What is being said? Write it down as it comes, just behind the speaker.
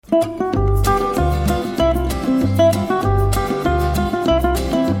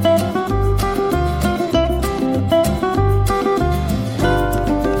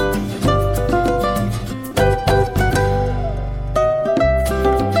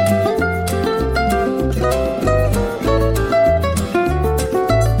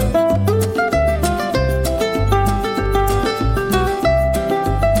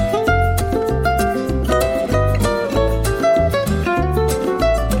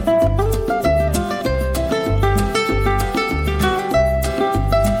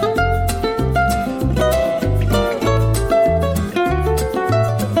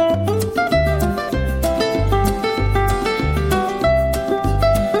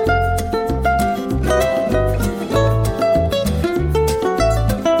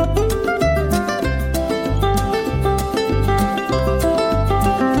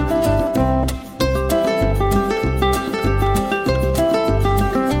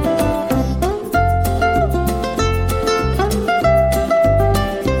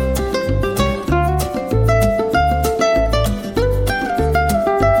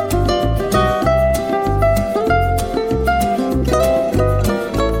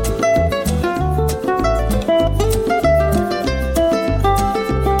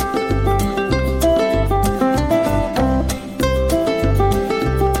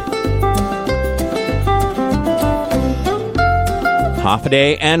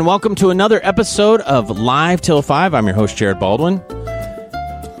Day, and welcome to another episode of Live Till 5. I'm your host, Jared Baldwin.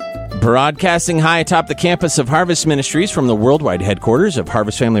 Broadcasting high atop the campus of Harvest Ministries from the worldwide headquarters of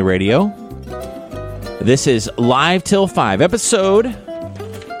Harvest Family Radio. This is Live Till 5, episode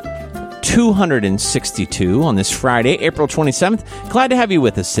 262 on this Friday, April 27th. Glad to have you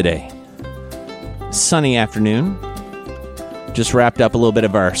with us today. Sunny afternoon. Just wrapped up a little bit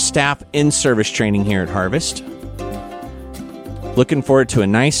of our staff in-service training here at Harvest. Looking forward to a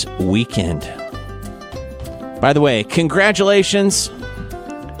nice weekend. By the way, congratulations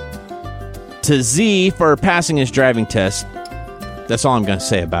to Z for passing his driving test. That's all I'm going to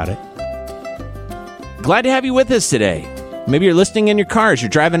say about it. Glad to have you with us today. Maybe you're listening in your car as you're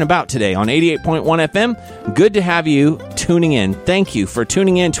driving about today on 88.1 FM. Good to have you tuning in. Thank you for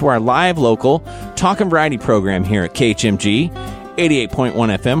tuning in to our live local talk and variety program here at KHMG 88.1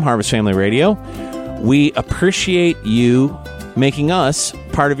 FM, Harvest Family Radio. We appreciate you making us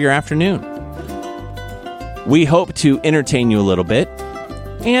part of your afternoon. We hope to entertain you a little bit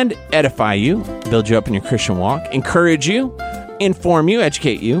and edify you, build you up in your Christian walk, encourage you, inform you,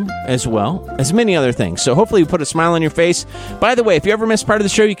 educate you, as well as many other things. So hopefully we put a smile on your face. By the way, if you ever miss part of the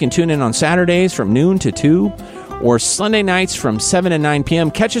show, you can tune in on Saturdays from noon to 2 or Sunday nights from 7 to 9 p.m.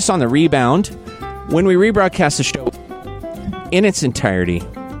 Catch us on the rebound when we rebroadcast the show in its entirety.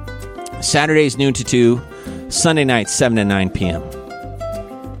 Saturdays, noon to 2. Sunday nights, 7 to 9 p.m.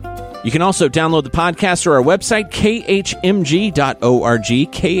 You can also download the podcast through our website, khmg.org,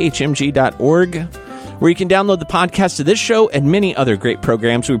 khmg.org, where you can download the podcast of this show and many other great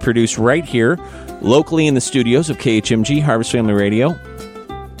programs we produce right here, locally in the studios of KHMG, Harvest Family Radio.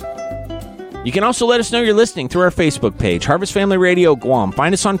 You can also let us know you're listening through our Facebook page, Harvest Family Radio Guam.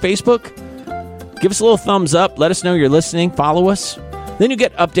 Find us on Facebook. Give us a little thumbs up. Let us know you're listening. Follow us. Then you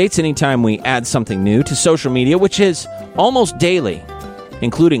get updates anytime we add something new to social media, which is almost daily,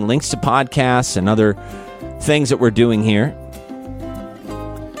 including links to podcasts and other things that we're doing here.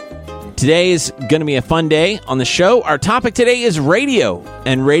 Today is going to be a fun day on the show. Our topic today is radio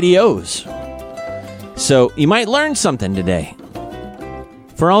and radios. So you might learn something today.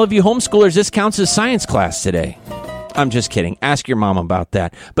 For all of you homeschoolers, this counts as science class today. I'm just kidding. Ask your mom about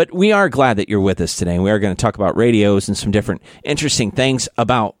that. But we are glad that you're with us today. We are going to talk about radios and some different interesting things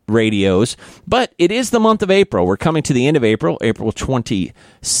about radios. But it is the month of April. We're coming to the end of April, April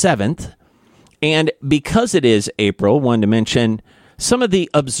 27th. And because it is April, I wanted to mention some of the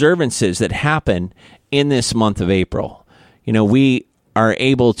observances that happen in this month of April. You know, we are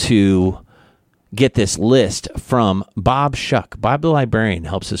able to get this list from Bob Shuck. Bob the librarian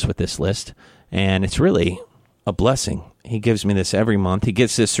helps us with this list. And it's really a blessing. He gives me this every month. He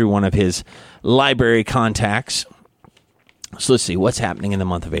gets this through one of his library contacts. So let's see what's happening in the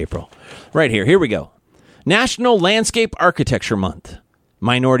month of April. Right here. Here we go. National Landscape Architecture Month.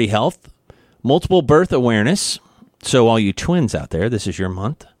 Minority Health. Multiple Birth Awareness. So all you twins out there, this is your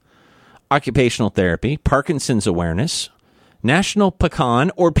month. Occupational Therapy. Parkinson's Awareness. National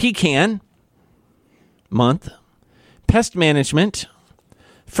Pecan or Pecan Month. Pest Management.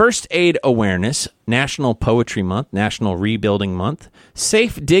 First Aid Awareness, National Poetry Month, National Rebuilding Month,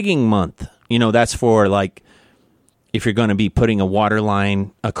 Safe Digging Month. You know, that's for, like, if you're going to be putting a water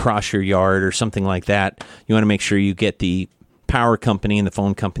line across your yard or something like that, you want to make sure you get the power company and the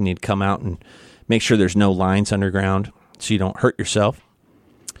phone company to come out and make sure there's no lines underground so you don't hurt yourself.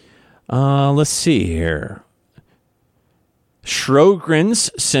 Let's see here. Sjogren's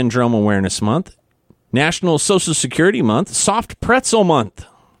Syndrome Awareness Month. National Social Security Month. Soft Pretzel Month.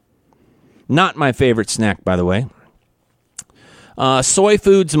 Not my favorite snack, by the way. Soy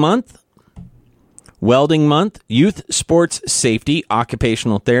Foods Month. Welding Month, Youth Sports Safety,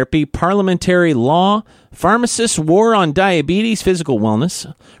 Occupational Therapy, Parliamentary Law, Pharmacists' War on Diabetes, Physical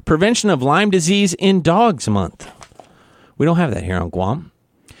Wellness, Prevention of Lyme Disease in Dogs Month. We don't have that here on Guam.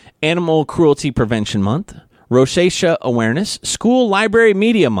 Animal Cruelty Prevention Month, Rosacea Awareness, School Library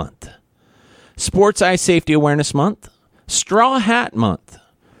Media Month, Sports Eye Safety Awareness Month, Straw Hat Month,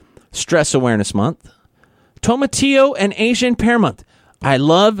 Stress Awareness Month, Tomatillo and Asian Pear Month. I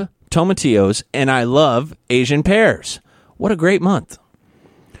love tomatillos, and I love Asian pears. What a great month.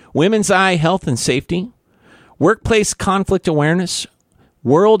 Women's Eye Health and Safety, Workplace Conflict Awareness,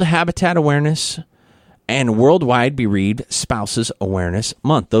 World Habitat Awareness, and Worldwide Bereaved Spouses Awareness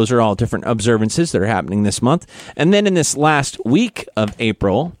Month. Those are all different observances that are happening this month. And then in this last week of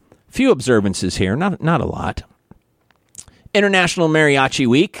April, few observances here, not a lot. International Mariachi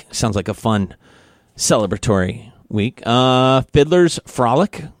Week. Sounds like a fun celebratory week. Fiddler's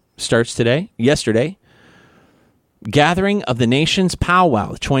Frolic starts yesterday. Gathering of the Nations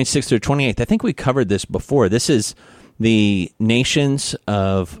Powwow, 26th through 28th. I think we covered this before. This is the nations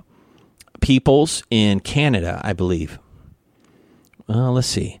of peoples in Canada, I believe. Let's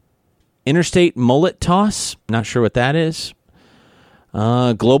see. Interstate Mullet Toss. Not sure what that is.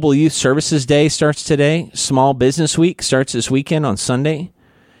 Global Youth Services Day starts today. Small Business Week starts this weekend on Sunday.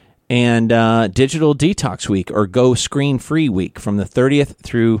 And Digital Detox Week, or Go Screen Free Week, from the 30th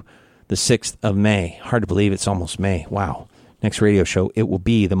through the 6th of May. Hard to believe it's almost May. Wow. Next radio show, it will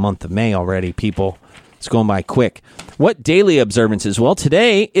be the month of May already, people. It's going by quick. What daily observances? Well,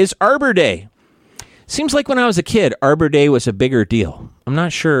 today is Arbor Day. Seems like when I was a kid, Arbor Day was a bigger deal. I'm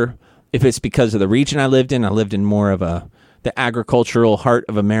not sure if it's because of the region I lived in. I lived in more of the agricultural heart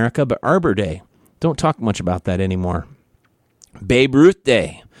of America, but Arbor Day, don't talk much about that anymore. Babe Ruth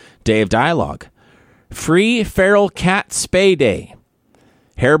Day. Day of Dialogue. Free Feral Cat Spay Day.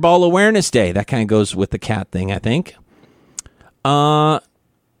 Hairball Awareness Day. That kind of goes with the cat thing, I think.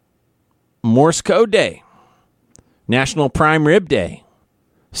 Morse Code Day. National Prime Rib Day.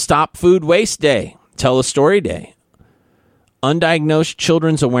 Stop Food Waste Day. Tell a Story Day. Undiagnosed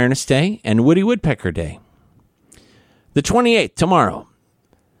Children's Awareness Day. And Woody Woodpecker Day. The 28th, tomorrow.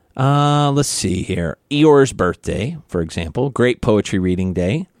 Let's see here. Eeyore's birthday, for example. Great Poetry Reading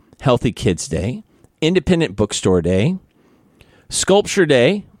Day. Healthy Kids Day, Independent Bookstore Day, Sculpture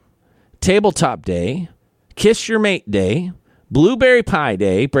Day, Tabletop Day, Kiss Your Mate Day, Blueberry Pie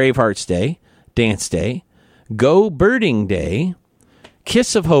Day, Bravehearts Day, Dance Day, Go Birding Day,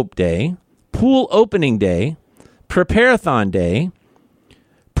 Kiss of Hope Day, Pool Opening Day, Preparathon Day,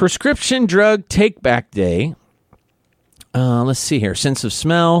 Prescription Drug Take-Back Day, let's see here, Sense of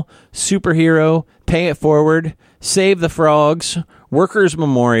Smell, Superhero, Pay It Forward, Save the Frogs, Workers'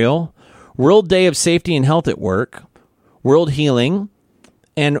 Memorial, World Day of Safety and Health at Work, World Healing,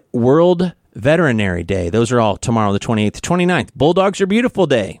 and World Veterinary Day. Those are all tomorrow, the 28th to 29th. Bulldogs Are Beautiful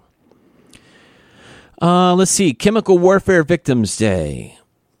Day. Let's see. Chemical Warfare Victims Day.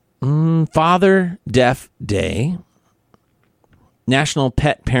 Father Deaf Day. National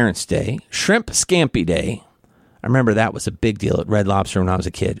Pet Parents Day. Shrimp Scampi Day. I remember that was a big deal at Red Lobster when I was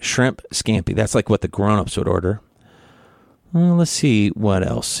a kid. Shrimp Scampi. That's like what the grown-ups would order. Let's see what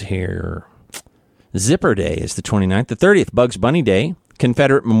else here. Zipper Day is the 29th. The 30th, Bugs Bunny Day.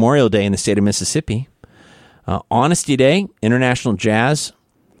 Confederate Memorial Day in the state of Mississippi. Honesty Day. International Jazz.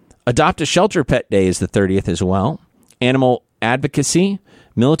 Adopt a Shelter Pet Day is the 30th as well. Animal Advocacy.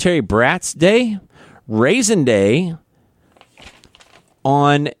 Military Brats Day. Raisin Day.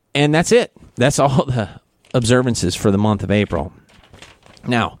 And that's it. That's all the observances for the month of April.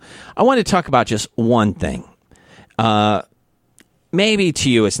 Now, I want to talk about just one thing. Maybe to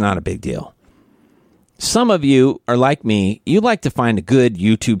you it's not a big deal. Some of you are like me. You like to find a good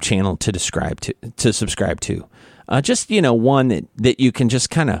YouTube channel to subscribe to. Just, one that you can just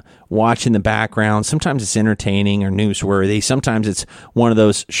kind of watch in the background. Sometimes it's entertaining or newsworthy. Sometimes it's one of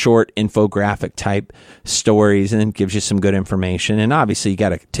those short infographic type stories and it gives you some good information. And obviously you got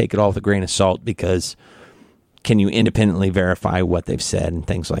to take it all with a grain of salt because can you independently verify what they've said and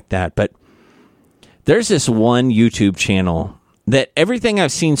things like that. But there's this one YouTube channel that everything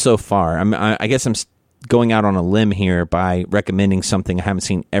I've seen so far, I guess I'm going out on a limb here by recommending something I haven't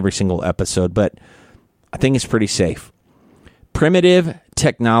seen every single episode, but I think it's pretty safe. Primitive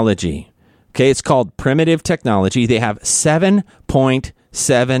Technology. Okay, it's called Primitive Technology. They have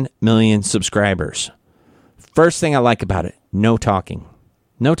 7.7 million subscribers. First thing I like about it, no talking.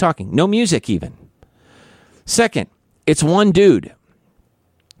 No talking. No music even. Second, it's one dude.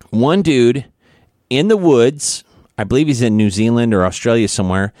 One dude in the woods. I believe he's in New Zealand or Australia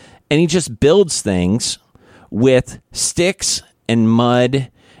somewhere. And he just builds things with sticks and mud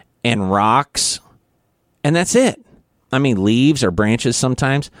and rocks. And that's it. I mean, leaves or branches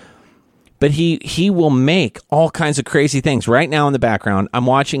sometimes. But he will make all kinds of crazy things. Right now in the background, I'm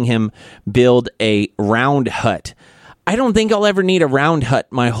watching him build a round hut. I don't think I'll ever need a round hut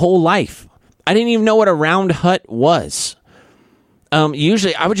my whole life. I didn't even know what a round hut was.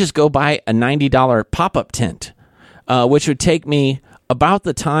 Usually, I would just go buy a $90 pop-up tent, which would take me about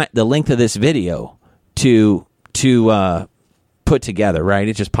the length of this video to put together. Right?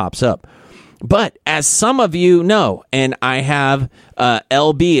 It just pops up. But as some of you know, and I have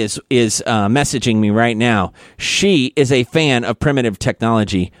LB is messaging me right now. She is a fan of Primitive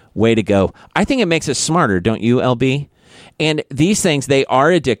Technology. Way to go! I think it makes us smarter, don't you, LB? And these things, they are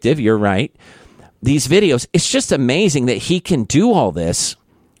addictive. You're right. These videos, it's just amazing that he can do all this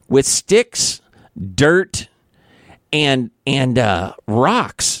with sticks, dirt, and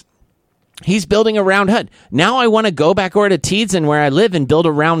rocks. He's building a round hut. Now I want to go back over to Tiedzen where I live and build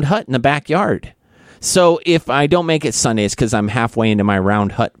a round hut in the backyard. So if I don't make it Sunday, it's because I'm halfway into my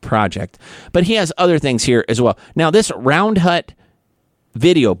round hut project. But he has other things here as well. Now this round hut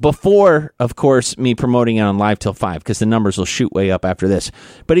video, before, of course, me promoting it on Live Till 5, because the numbers will shoot way up after this.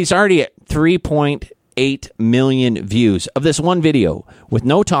 But he's already at 3.8 million views of this one video with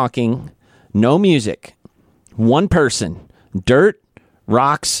no talking, no music, one person, dirt,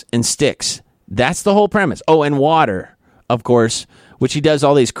 rocks, and sticks. That's the whole premise. Oh, and water, of course, which he does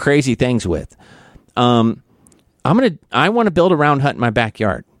all these crazy things with. I want to build a round hut in my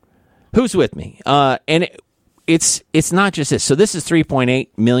backyard. Who's with me? And it's not just this. So this is 3.8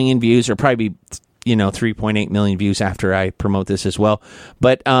 million views, or probably 3.8 million views after I promote this as well.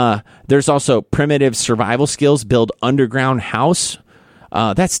 But there's also Primitive Survival Skills, Build Underground House.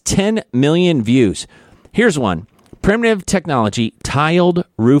 That's 10 million views. Here's one. Primitive Technology, Tiled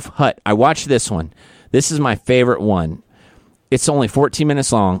Roof Hut. I watched this one. This is my favorite one. It's only 14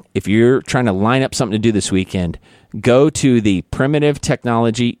 minutes long. If you're trying to line up something to do this weekend, go to the Primitive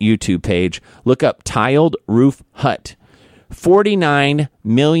Technology YouTube page. Look up Tiled Roof Hut. 49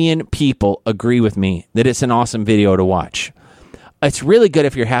 million people agree with me that it's an awesome video to watch. It's really good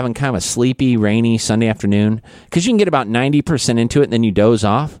if you're having kind of a sleepy, rainy Sunday afternoon, because you can get about 90% into it and then you doze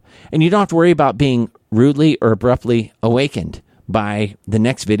off. And you don't have to worry about being rudely or abruptly awakened by the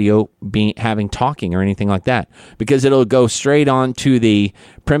next video having talking or anything like that, because it'll go straight on to the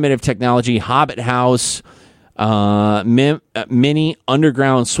Primitive Technology Hobbit House, mini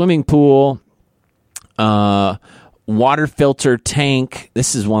underground swimming pool, water filter tank.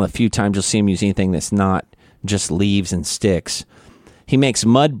 This is one of the few times you'll see him use anything that's not just leaves and sticks. He makes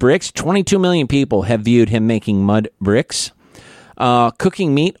mud bricks. 22 million people have viewed him making mud bricks.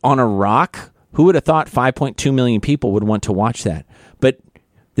 Cooking meat on a rock. Who would have thought 5.2 million people would want to watch that? But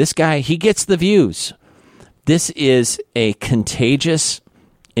this guy, he gets the views. This is a contagious,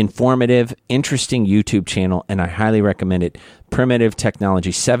 informative, interesting YouTube channel, and I highly recommend it. Primitive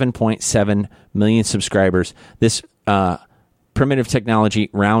Technology, 7.7 million subscribers. This Primitive Technology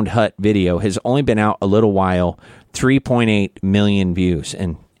round hut video has only been out a little while, 3.8 million views,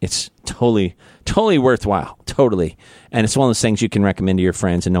 and it's totally worthwhile, totally. And it's one of those things you can recommend to your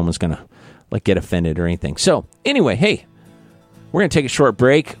friends, and no one's going to get offended or anything. So anyway, hey, we're going to take a short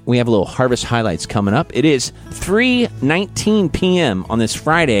break. We have a little Harvest Highlights coming up. It is 3:19 p.m. on this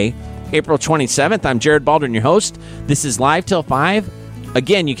Friday, April 27th. I'm Jared Baldwin, your host. This is Live Till 5.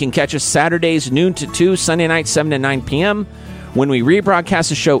 Again, you can catch us Saturdays noon to 2, Sunday night 7 to 9 p.m. when we rebroadcast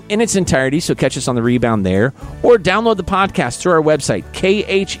the show in its entirety, so catch us on the rebound there, or download the podcast through our website,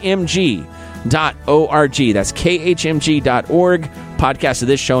 khmg.org. That's khmg.org. Podcast of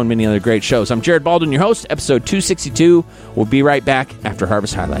this show and many other great shows. I'm Jared Baldwin, your host, episode 262. We'll be right back after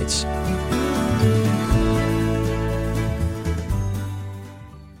Harvest Highlights.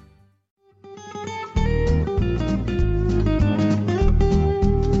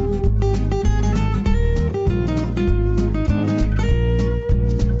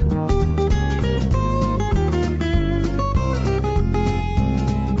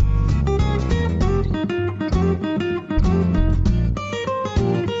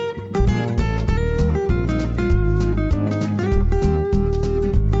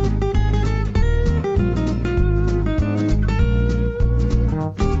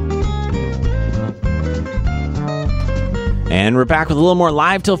 And we're back with a little more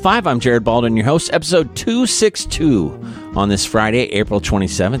Live Till 5. I'm Jared Baldwin, your host, episode 262 on this Friday, April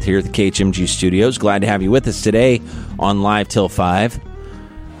 27th, here at the KHMG studios. Glad to have you with us today on Live Till 5.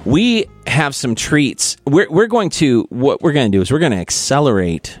 We have some treats. What we're going to do is we're going to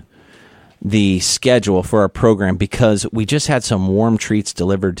accelerate the schedule for our program because we just had some warm treats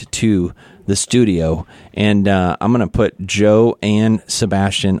delivered to the studio, and I'm going to put Joe and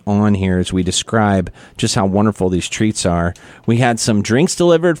Sebastian on here as we describe just how wonderful these treats are. We had some drinks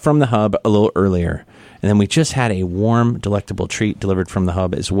delivered from the hub a little earlier, and then we just had a warm, delectable treat delivered from the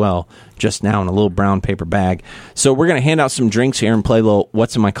hub as well just now in a little brown paper bag. So we're going to hand out some drinks here and play a little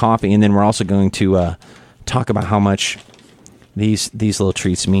What's in My Coffee, and then we're also going to talk about how much these little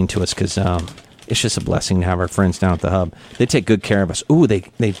treats mean to us, because it's just a blessing to have our friends down at the hub. They take good care of us. Ooh, they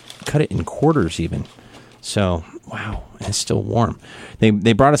cut it in quarters even. So, wow, it's still warm.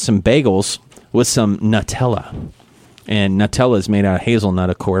 They brought us some bagels with some Nutella. And Nutella is made out of hazelnut,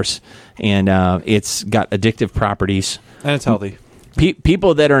 of course, and it's got addictive properties. And it's healthy.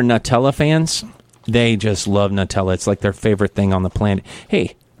 People that are Nutella fans, they just love Nutella. It's like their favorite thing on the planet.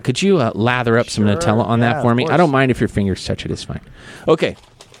 Hey, could you lather up some Nutella on that for me? I don't mind if your fingers touch it. It's fine. Okay.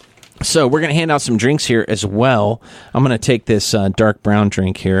 So we're going to hand out some drinks here as well. I'm going to take this dark brown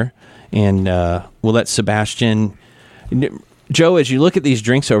drink here, and we'll let Sebastian... Joe, as you look at these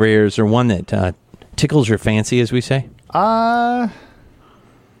drinks over here, is there one that tickles your fancy, as we say? I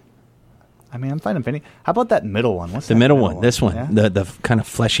mean, I'm fine and penny. How about that middle one? What's the that middle one? This one. Yeah? The kind of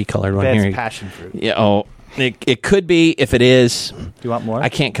fleshy colored one That's here. passion fruit. Yeah. Oh, it could be. If it is, do you want more? I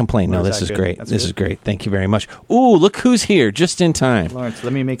can't complain. No, this is good? great. That's This good. is great. Thank you very much. Ooh, look who's here just in time. Lawrence,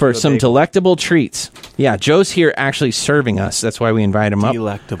 let me make for you a some bagel. delectable treats. Yeah, Joe's here actually serving us. That's why we invite him up.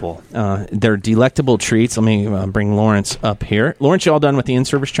 Delectable. They're delectable treats. Let me bring Lawrence up here. Lawrence, you all done with the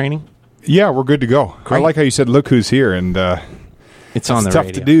in-service training? Yeah, we're good to go. Great. I like how you said, "Look who's here," and It's on the tough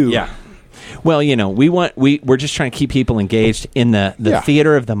radio. to do. Yeah. Well, you know, we're just trying to keep people engaged in the Yeah.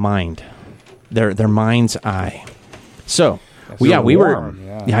 theater of the mind, their mind's eye. So, we so were. warm,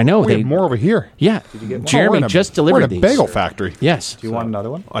 Yeah, I know. we have more over here. Yeah, Jeremy just delivered we're in a these. bagel factory. Yes. Do you want another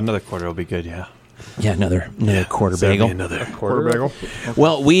one? Another quarter will be good, yeah. Yeah, another quarter So bagel. Another. Quarter bagel.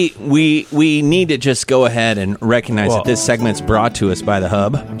 Well, we need to just go ahead and recognize that this segment's brought to us by the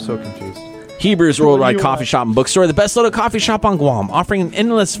Hub. I'm so confused. Heber's Worldwide Coffee Shop and Bookstore, the best little coffee shop on Guam, offering an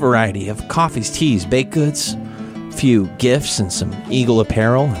endless variety of coffees, teas, baked goods, a few gifts, and some Eagle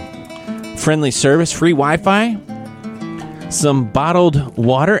apparel, friendly service, free Wi-Fi, some bottled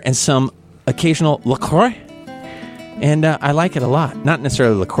water, and some occasional LaCroix. And I like it a lot. Not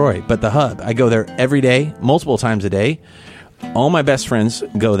necessarily LaCroix, but the Hub. I go there every day, multiple times a day. All my best friends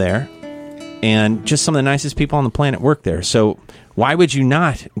go there, and just some of the nicest people on the planet work there. So why would you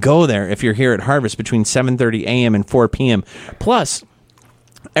not go there if you're here at Harvest between 7:30 a.m. and 4 p.m.? Plus,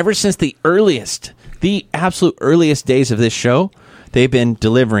 ever since the absolute earliest days of this show, they've been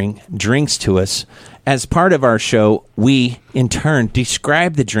delivering drinks to us. As part of our show, we, in turn,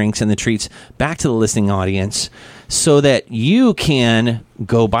 describe the drinks and the treats back to the listening audience so that you can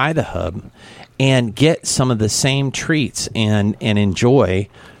go by the Hub and get some of the same treats and enjoy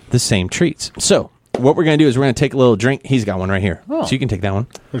the same treats. So what we're going to do is we're going to take a little drink. He's got one right here. Oh. So you can take that one.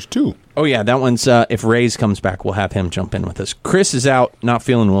 There's two. Oh, yeah, that one's, if Ray's comes back, we'll have him jump in with us. Chris is out, not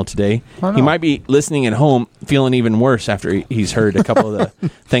feeling well today. Oh, no. He might be listening at home, feeling even worse after he's heard a couple of the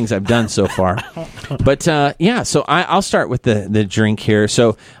things I've done so far. But, yeah, so I'll start with the drink here.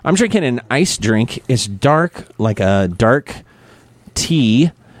 So I'm drinking an iced drink. It's dark, like a dark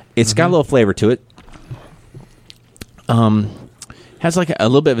tea. It's got a little flavor to it. Has like a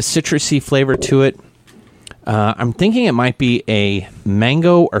little bit of a citrusy flavor to it. I'm thinking it might be a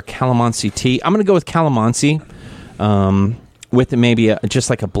mango or calamansi tea. I'm going to go with calamansi with maybe just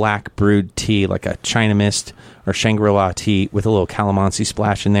like a black brewed tea, like a China Mist or Shangri-La tea with a little calamansi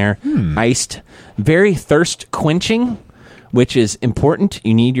splash in there. Iced. Very thirst quenching, which is important.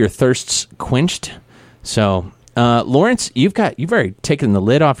 You need your thirsts quenched. So, Lawrence, you've already taken the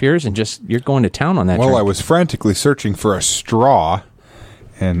lid off yours and you're going to town on that Well, drink. I was frantically searching for a straw,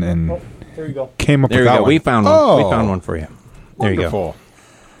 and There you go. came up There with we that go. one. We found one. Oh, We found one for you. There you go. wonderful.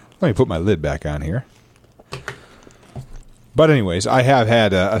 Let me put my lid back on here. But anyways, I have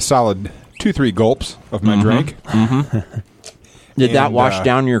had a solid 2-3 gulps of my drink. Did that And, wash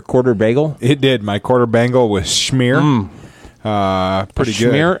down your quarter bagel? It did. My quarter bangle with schmear. Pretty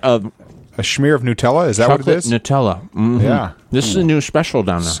good. Smear of A schmear of Nutella. Is that what chocolate it is? Nutella. Mhm. Yeah. This is a new special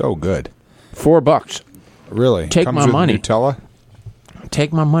down there. So good. $4. Really. Take Comes my with money. Nutella.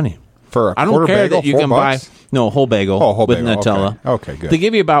 Take my money. For a I don't quarter care bagel, that you can $4? buy a whole bagel Oh, whole with bagel. Nutella. Okay, good. They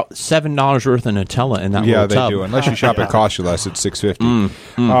give you about $7 worth of Nutella in that Yeah, little they tub. do. Unless you shop at Cost You Less, it's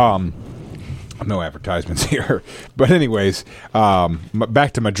 $6.50. No advertisements here, but anyways,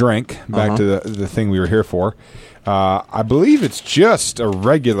 back to my drink. Back to the thing we were here for. I believe it's just a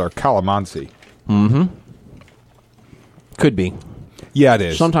regular calamansi. Could be. Yeah, it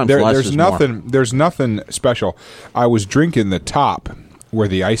is. Sometimes less there's is nothing. more. There's nothing special. I was drinking the top where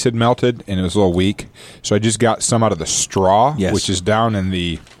the ice had melted, and it was a little weak, so I just got some out of the straw, Yes. which is down in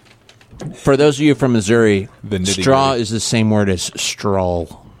the. For those of you from Missouri, The nitty-gritty. straw is the same word as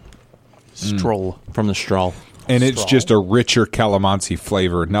stroll. Stroll. From the straw. And it's just a richer calamansi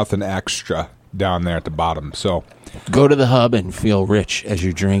flavor, nothing extra down there at the bottom. So, Go to the hub and feel rich as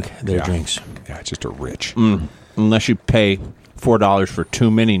you drink their yeah. drinks. Yeah, it's just a rich. Unless you pay $4 for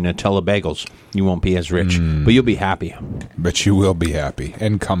too many Nutella bagels, you won't be as rich, but you'll be happy. But you will be happy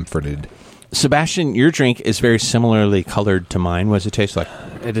and comforted. Sebastian, your drink is very similarly colored to mine. What does it taste like?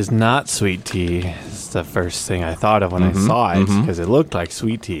 It is not sweet tea. It's the first thing I thought of when I saw it because it looked like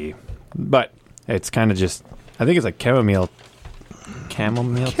sweet tea. But it's kind of just, I think it's like chamomile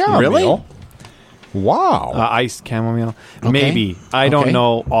tea? Really? Wow. Iced chamomile. Okay. Maybe. I Okay. don't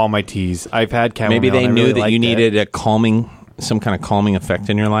know all my teas. I've had chamomile. Maybe they and I knew really that you liked it. needed some kind of calming effect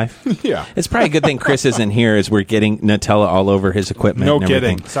in your life. Yeah. It's probably a good thing Chris isn't here as we're getting Nutella all over his equipment. No and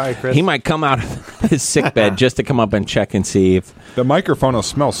everything. kidding. Sorry, Chris. He might come out of his sick bed just to come up and check and see if, The microphone will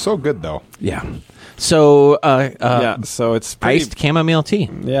smell so good, though. yeah. So, Yeah, so it's pretty, iced chamomile tea.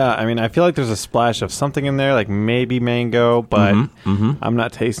 Yeah, I mean, I feel like there's a splash of something in there, like maybe mango, but I'm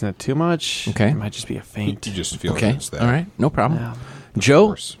not tasting it too much. Okay. It might just be a faint. You just feel Okay. it's that. All right. No problem. Yeah. Joe,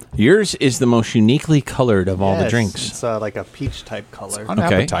 course. yours is the most uniquely colored of all the drinks. It's like a peach type color.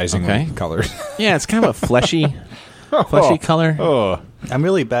 Unappetizing Okay. colors. Yeah, it's kind of a fleshy color. Oh. I'm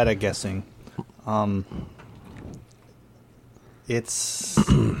really bad at guessing. It's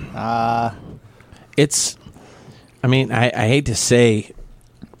It's, I mean, I hate to say,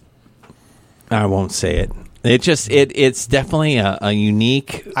 I won't say it. It's definitely a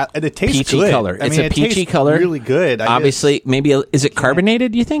unique it tastes peachy good. color. I It's mean, a it peachy tastes color. Really good. Obviously, is it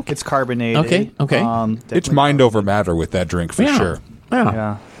carbonated? Do you think? It's carbonated. Okay. It's definitely mind over matter with that drink for yeah. sure. Yeah.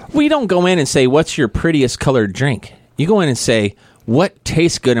 Yeah. We don't go in and say, "What's your prettiest colored drink?" You go in and say, "What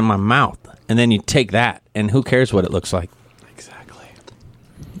tastes good in my mouth?" And then you take that, and who cares what it looks like? Exactly.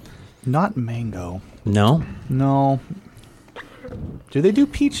 Not mango. No, No. Do they do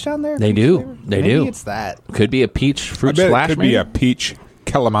peach down there? They Peach do. flavor? They Maybe do. it's that. could be a peach I fruit bet splash. it could maybe? be a peach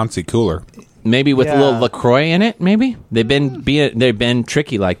calamansi cooler. Maybe with a Yeah. little LaCroix in it. Maybe they've been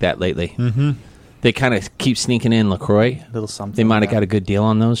tricky like that lately. Mm-hmm. They kind of keep sneaking in LaCroix. Little something. They might have like got a good deal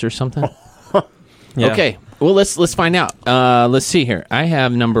on those or something. Yeah. Okay. Well, let's find out. Let's see here. I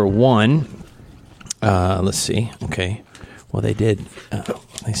have number one. Let's see. Okay. Well, they did.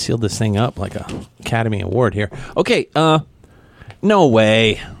 They sealed this thing up like a Academy Award here. Okay. No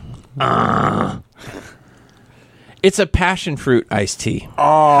way. It's a passion fruit iced tea.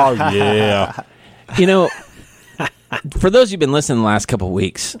 Oh, yeah. You know, for those who've been listening the last couple of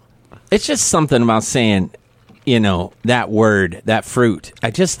weeks, it's just something about saying, you know, that word, that fruit.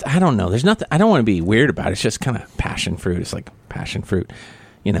 I don't know. There's nothing. I don't want to be weird about it. It's just kind of passion fruit. It's like passion fruit.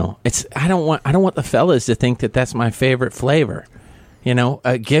 You know, I don't want the fellas to think that that's my favorite flavor. You know,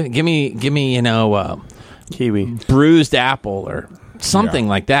 give me, you know, Kiwi. bruised apple or something Yeah.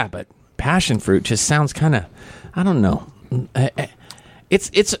 like that. But passion fruit just sounds kind of, I don't know.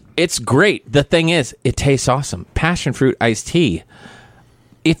 It's great. The thing is, it tastes awesome. Passion fruit iced tea.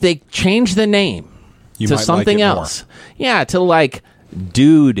 If they change the name You to might like something it more. else, yeah, to like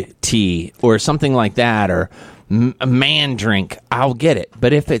dude tea or something like that, or a man drink, I'll get it.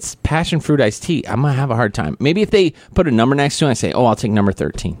 But if it's passion fruit iced tea, I'm gonna have a hard time. Maybe if they put a number next to it, I say, oh, I'll take number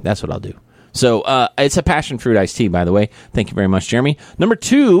 13. That's what I'll do. So it's a passion fruit iced tea, by the way. Thank you very much, Jeremy. Number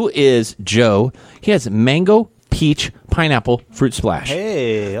 2 is Joe. He has mango, peach, pineapple, fruit splash.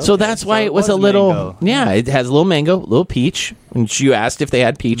 Hey. So okay. that's why So it was a little, mango. yeah, it has a little mango, a little peach, which you asked if they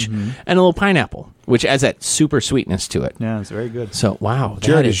had peach, Mm-hmm. and a little pineapple, which adds that super sweetness to it. Yeah, it's very good. So, wow.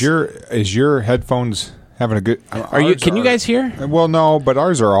 Jared, that is your headphones having a good... Can you guys hear? Well, no, but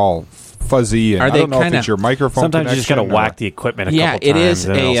ours are all fuzzy. And Are I they don't know if kinda- it's your microphone Sometimes you just got to connection or- whack the equipment a Yeah, couple it times is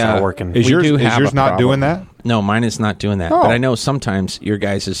and it'll a, start working. Is We yours, do is have yours a not problem. doing that? No, mine is not doing that. Oh. But I know sometimes your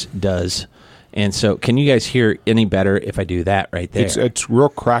guys' does. And so, can you guys hear any better if I do that right there? It's real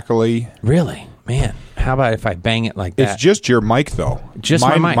crackly. Really? Man, how about if I bang it like that? It's just your mic, though. Just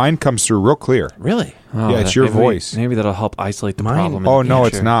my mine, mic. Mine comes through real clear. Really? Yeah, it's your voice. Maybe that'll help isolate the Mine- problem. in Oh, the no,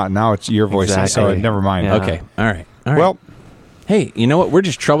 future. it's not. Now it's your voice. Exactly. So never mind. Yeah. Okay. All right. Well, Hey, you know what? We're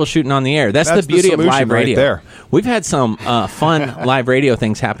just troubleshooting on the air. That's the That's the beauty of solution live right radio. there. We've had some fun live radio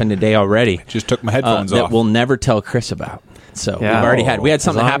things happen today already. Just took my headphones that off. we'll never tell Chris about. So Yeah. we've already had. We had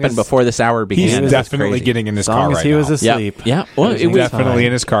something As long happen as before this hour began. He's This is definitely crazy. getting in his As long car as right he was now. asleep. Yeah. Well, it was Definitely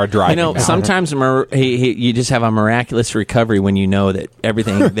in his car driving. You know, now. sometimes you just have a miraculous recovery when you know that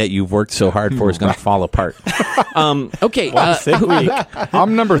everything that you've worked so hard for is going to fall apart. Okay. Sick week.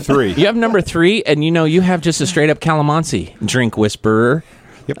 I'm number 3. You have number 3, and you have just a straight up Calamansi drink whisperer.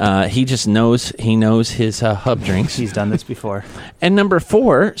 Yep. He just knows his hub drinks. He's done this before. And number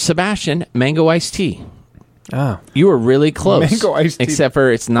 4, Sebastian, mango iced tea. Oh. You were really close. Mango iced tea. Except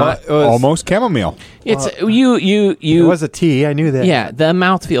for it's not. Almost chamomile. It's you. It was a tea. I knew that. Yeah, the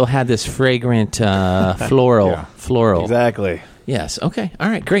mouthfeel had this fragrant floral. Yeah. Floral. Exactly. Yes. Okay. All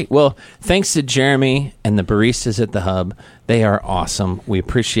right. Great. Well, thanks to Jeremy and the baristas at the Hub. They are awesome. We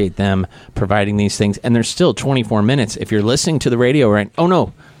appreciate them providing these things. And there's still 24 minutes. If you're listening to the radio right... Oh,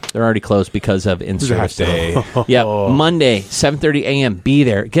 no. They're already closed because of in-service. Day. Yeah. Monday, 7:30 a.m. Be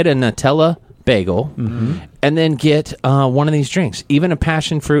there. Get a Nutella bagel and then get one of these drinks. Even a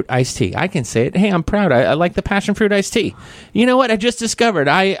passion fruit iced tea. I can say it. Hey, I'm proud. I like the passion fruit iced tea. You know what? I just discovered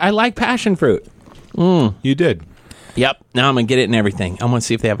I like passion fruit. You did. Yep. Now I'm going to get it in everything. I want to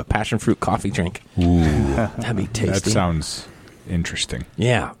see if they have a passion fruit coffee drink. Ooh. That'd be tasty. That sounds interesting.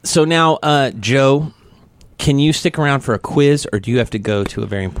 Yeah. So now, Joe, can you stick around for a quiz, or do you have to go to a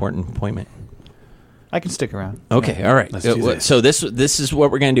very important appointment? I can stick around. Okay. All right. Let's do this. So this is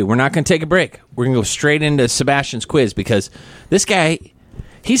what we're going to do. We're not going to take a break. We're going to go straight into Sebastian's quiz because this guy,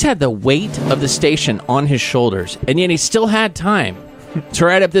 he's had the weight of the station on his shoulders, and yet he still had time to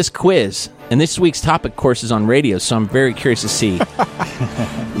write up this quiz. And this week's topic, of course, is on radio, so I'm very curious to see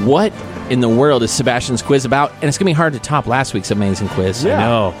what in the world is Sebastian's quiz about. And it's going to be hard to top last week's amazing quiz. I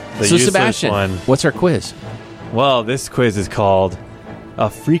know. The So, useless Sebastian, one. what's our quiz? Well, this quiz is called a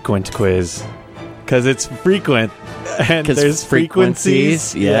frequent quiz because it's frequent and 'Cause there's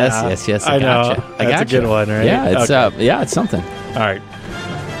frequencies. Yes. I know. gotcha. I That's a gotcha. good one, right? Yeah, Okay. it's something. All right.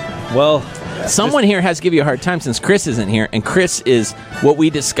 Well, Someone here has to give you a hard time since Chris isn't here, and Chris is what we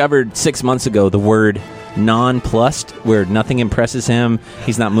discovered 6 months ago, the word nonplussed, where nothing impresses him.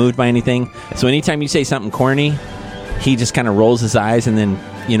 He's not moved by anything. So anytime you say something corny, he just kind of rolls his eyes and then,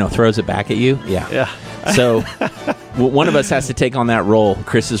 throws it back at you. Yeah. So one of us has to take on that role,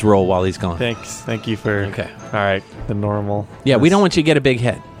 Chris's role, while he's gone. thanks. Thank you for. Okay. All right. The normal. Yeah, we don't want you to get a big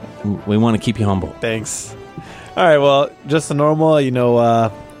head. We want to keep you humble. Thanks. All right. Well, just the normal,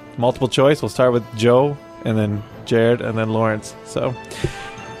 multiple choice. We'll start with Joe and then Jared and then Lawrence. So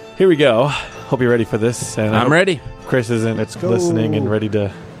here we go. Hope you're ready for this. And I I'm hope ready. Chris isn't go. listening and ready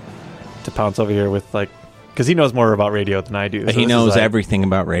to pounce over here with because he knows more about radio than I do. So He this knows is like- everything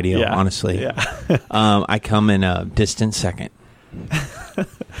about radio, Yeah. honestly. Yeah. I come in a distant second. All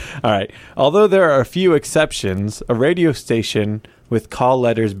right. Although there are a few exceptions, a radio station with call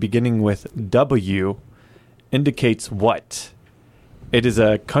letters beginning with W indicates what? It is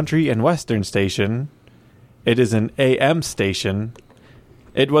a country and western station. It is an AM station.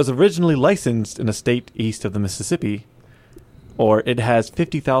 It was originally licensed in a state east of the Mississippi. Or it has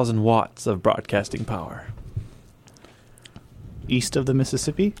 50,000 watts of broadcasting power. East of the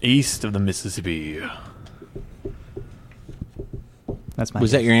Mississippi? East of the Mississippi. That's my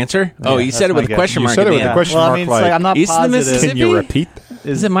Was guess. that your answer? Oh, you that's said it my with a guess. question You mark said at it the with a end. question Well, I mark mean, it's like, like I'm not East of the positive. Mississippi? Can you repeat that?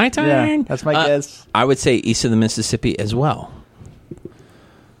 Is it my turn? Yeah, that's my guess. I would say east of the Mississippi as well.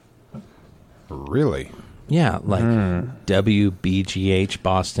 Really? Yeah, like WBGH,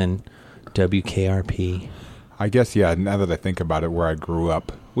 Boston, WKRP. I guess, yeah, now that I think about it, where I grew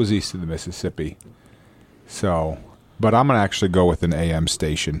up was east of the Mississippi. So, but I'm going to actually go with an AM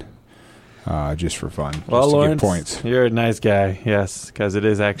station just for fun. Well, just to Lawrence, get points. you're a nice guy. Yes, because it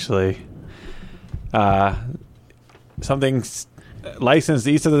is actually something licensed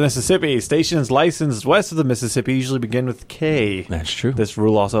east of the Mississippi. Stations licensed west of the Mississippi usually begin with K. That's true. This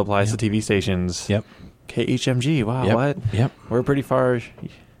rule also applies to TV stations. Yep. KHMG. Wow, Yep. what? Yep. We're pretty far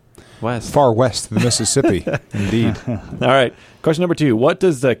west. Far west of the Mississippi, indeed. All right. Question number 2. What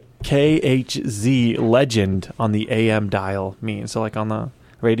does the KHZ legend on the AM dial mean? So, like on the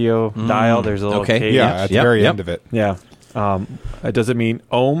radio dial, there's a little okay. K. Yeah, at the very end of it. Yeah. Does it mean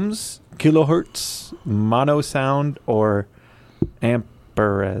ohms, kilohertz, mono sound, or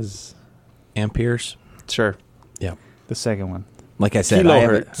amperes? Amperes. Sure. Yeah. The second one. Like I said, I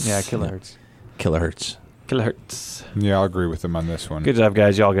have it- Kilohertz. Yeah, kilohertz. Kilohertz. Kilohertz. Yeah, I'll agree with him on this one. Good job,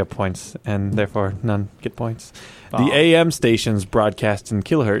 guys. You all get points, and therefore none get points. Aw. The AM stations broadcast in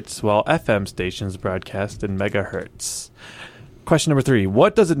kilohertz, while FM stations broadcast in megahertz. Question number 3.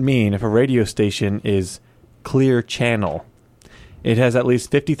 What does it mean if a radio station is clear channel? It has at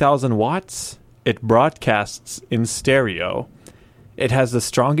least 50,000 watts. It broadcasts in stereo. It has the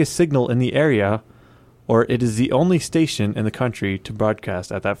strongest signal in the area, or it is the only station in the country to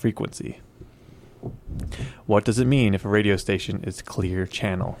broadcast at that frequency. What does it mean if a radio station is clear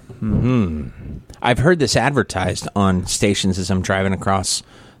channel? I've heard this advertised on stations as I'm driving across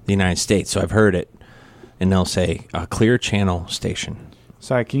the United States, so I've heard it, and they'll say a clear channel station.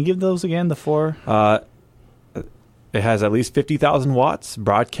 Sorry, can you give those again? The 4? It has at least 50,000 watts,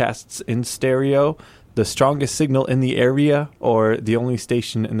 broadcasts in stereo, the strongest signal in the area, or the only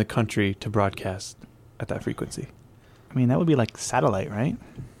station in the country to broadcast at that frequency. I mean, that would be like satellite, right?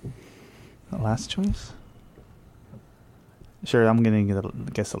 The last choice? Sure, I'm going to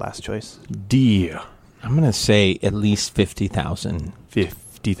guess the last choice. D. I'm going to say at least 50,000.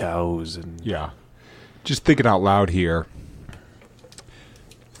 50,000. Yeah. Just thinking out loud here.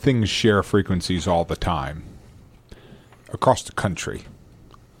 Things share frequencies all the time. Across the country.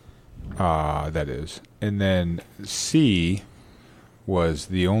 That is. And then C was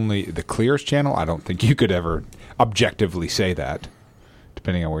the clearest channel. I don't think you could ever objectively say that,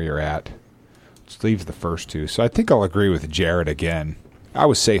 depending on where you're at. Let's leave the first two. So I think I'll agree with Jared again. I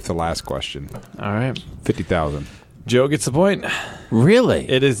was safe the last question. All right. 50,000. Joe gets the point. Really?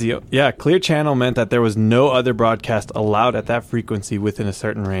 It is clear channel meant that there was no other broadcast allowed at that frequency within a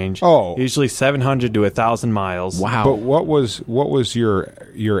certain range. Oh. Usually 700 to 1,000 miles. Wow. But what was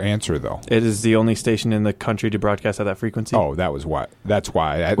your answer though? It is the only station in the country to broadcast at that frequency. Oh, that was what. That's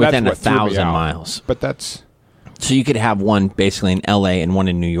why. Within that's what threw me 1,000 out. miles. But that's So you could have one basically in L.A. and one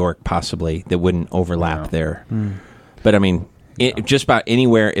in New York, possibly, that wouldn't overlap there. But I mean, just about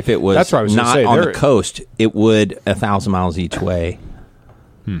anywhere, if it was, That's what I was gonna not say, on there- the coast, it would 1,000 miles each way.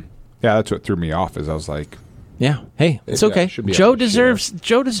 yeah. That's what threw me off. Is I was like, Yeah. Hey, it's Yeah, okay. should be Joe able to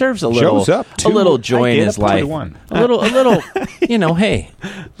share. deserves a little Joe's up, a little joy I in get his up to life. 21. A little. Hey,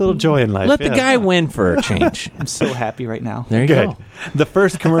 Little joy in life. let the guy win for a change. I'm so happy right now. There you Good. go. The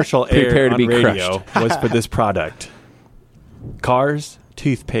first commercial Prepare aired to on be radio was for this product. Cars,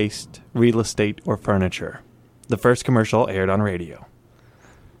 toothpaste, real estate, or furniture. The first commercial aired on radio.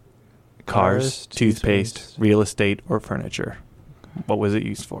 Cars, toothpaste, real estate, or furniture. What was it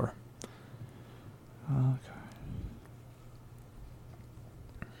used for?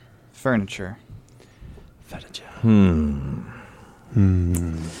 Furniture.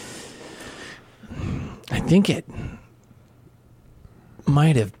 I think it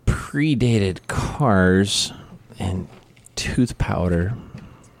might have predated cars and tooth powder.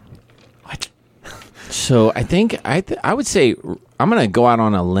 What? So I think I would say I'm going to go out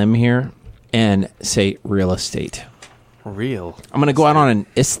on a limb here and say real estate. Real. I'm going to go out on an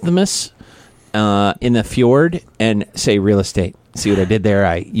isthmus in the fjord and say real estate. See what I did there?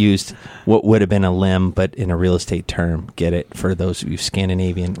 I used what would have been a limb, but in a real estate term. Get it? For those of you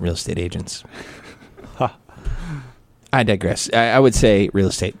Scandinavian real estate agents. I digress. I would say real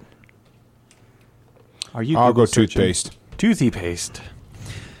estate. Are you? I'll Google go searching? toothpaste. Toothy paste.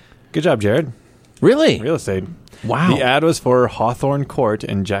 Good job, Jared. Really? Real estate. Wow. The ad was for Hawthorne Court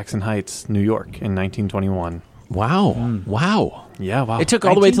in Jackson Heights, New York in 1921. Wow. Wow. Yeah, wow. It took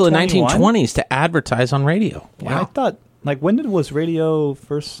all the way to the 1921? 1920s to advertise on radio. Yeah, I thought. Like, when was radio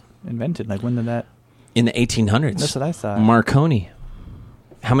first invented? Like, when did that? In the 1800s. That's what I thought. Marconi.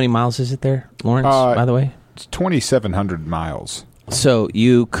 How many miles is it there, Lawrence, by the way? It's 2,700 miles. So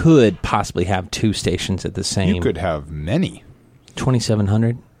you could possibly have two stations at the same. You could have many.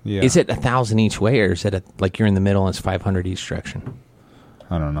 2,700? Yeah. Is it 1,000 each way, or is it like you're in the middle and it's 500 each direction?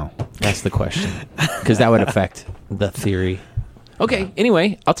 I don't know. That's the question. Because that would affect the theory. Okay,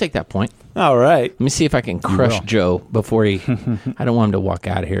 anyway, I'll take that point. All right. Let me see if I can crush will. Joe before he... I don't want him to walk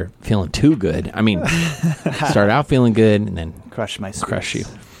out of here feeling too good. I mean, start out feeling good and then Crush my spirits. crush you.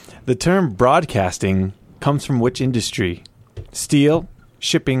 The term broadcasting comes from which industry? Steel,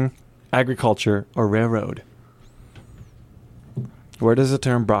 shipping, agriculture, or railroad? Where does the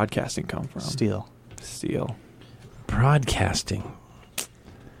term broadcasting come from? Steel. Steel. Broadcasting.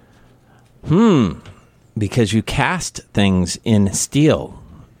 Because you cast things in steel.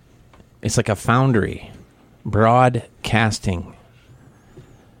 It's like a foundry. Broadcasting.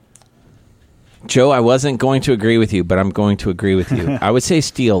 Joe, I wasn't going to agree with you, but I'm going to agree with you. I would say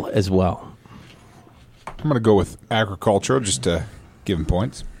steel as well. I'm going to go with agricultural just to give him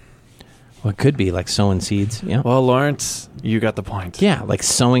points. Well, it could be like sowing seeds. Yeah. Well, Lawrence, you got the point. Yeah, like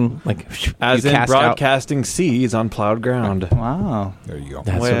sowing, like As you in cast out- broadcasting seeds on plowed ground. Wow. There you go.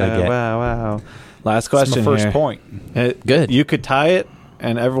 That's what I get. Wow. Last That's question my first here. point. Good. You could tie it,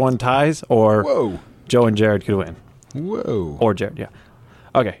 and everyone ties, or Whoa. Joe and Jared could win. Whoa. Or Jared, yeah.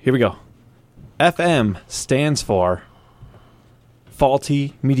 Okay, here we go. FM stands for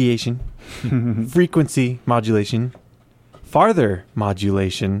faulty mediation, frequency modulation, farther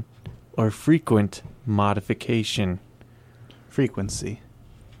modulation, or frequent modification? Frequency.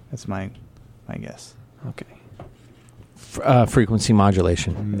 That's my guess. Okay. Frequency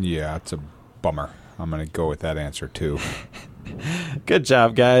modulation. Yeah, it's a bummer. I'm going to go with that answer, too. Good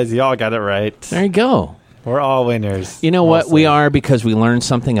job, guys. Y'all got it right. There you go. We're all winners. You know what? Mostly. We are, because we learned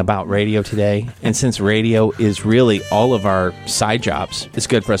something about radio today. And since radio is really all of our side jobs, it's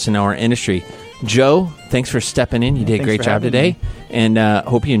good for us to know our industry. Joe, thanks for stepping in. You did a Thanks great for job having today. me. And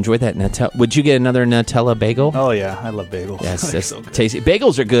hope you enjoyed that Nutella. Would you get another Nutella bagel? Oh, yeah. I love bagels. Yes, They're that's so good. tasty.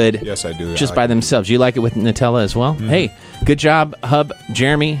 Bagels are good. Yes, I do. Just I by like themselves. You like it with Nutella as well? Hey, good job, Hub.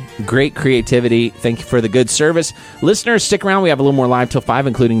 Jeremy, great creativity. Thank you for the good service. Listeners, stick around. We have a little more live till 5,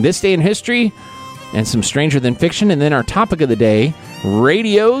 including This Day in History and some Stranger Than Fiction. And then our topic of the day,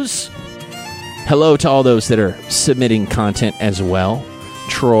 radios. Hello to all those that are submitting content as well.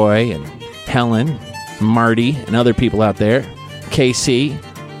 Troy and Helen, Marty, and other people out there. Casey,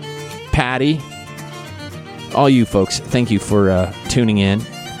 Patty, all you folks, thank you for tuning in.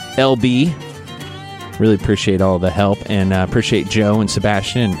 LB, really appreciate all the help, and appreciate Joe and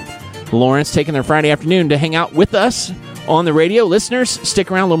Sebastian and Lawrence taking their Friday afternoon to hang out with us on the radio. Listeners, stick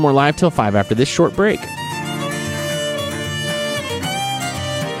around, a little more live till 5 after this short break.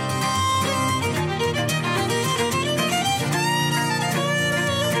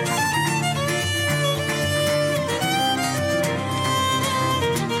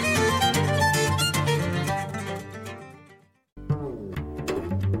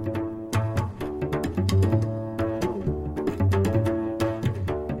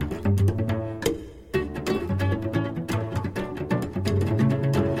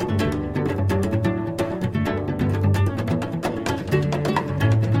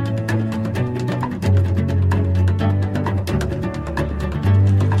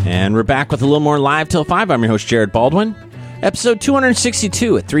 And we're back with a little more live till 5. I'm your host, Jared Baldwin. Episode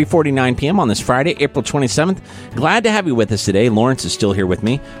 262 at 3:49 p.m. on this Friday, April 27th. Glad to have you with us today. Lawrence is still here with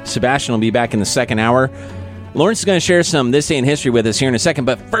me. Sebastian will be back in the second hour. Lawrence is going to share some This Day in History with us here in a second.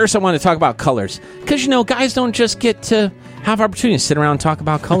 But first, I want to talk about colors. Because, guys don't just get to have opportunity to sit around and talk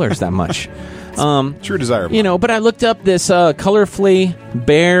about colors that much. True desirable. But I looked up this Colorfully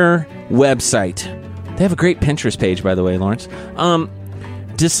Bear website. They have a great Pinterest page, by the way, Lawrence.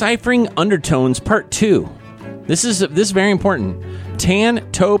 Deciphering Undertones Part 2. This is very important. Tan,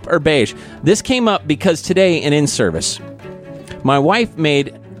 taupe, or beige. This came up because today in service, my wife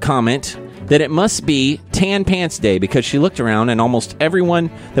made comment that it must be Tan Pants Day because she looked around and almost everyone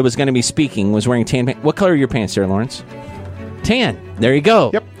that was going to be speaking was wearing tan pants. What color are your pants there, Lawrence? Tan. There you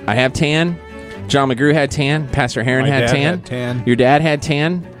go. Yep. I have tan. John McGrew had tan. Pastor Heron My had dad tan. had tan. Your dad had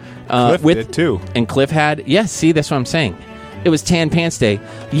tan. Cliff did too. And Cliff had. Yes, see, that's what I'm saying. It was Tan Pants Day.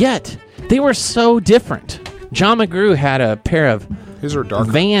 Yet, they were so different. John McGrew had a pair of His are darker.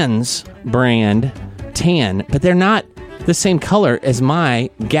 Vans brand tan, but they're not the same color as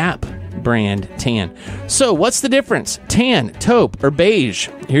my Gap brand tan. So, what's the difference? Tan, taupe, or beige?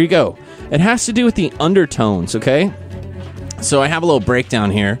 Here you go. It has to do with the undertones, okay? So, I have a little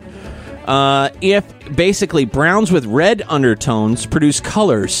breakdown here. If basically browns with red undertones produce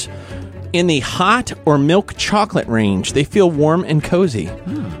colors in the hot or milk chocolate range, they feel warm and cozy.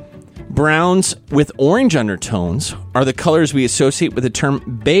 Browns with orange undertones are the colors we associate with the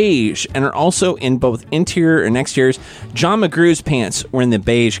term beige and are also in both interior and exteriors. John McGrew's pants were in the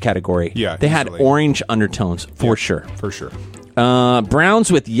beige category. Yeah, they had easily. orange undertones for sure. For sure.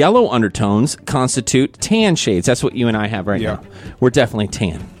 Browns with yellow undertones constitute tan shades. That's what you and I have right Yeah. now. We're definitely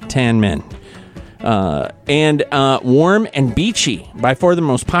tan men. And warm and beachy, by far the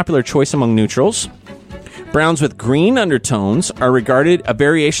most popular choice among neutrals. Browns with green undertones are regarded a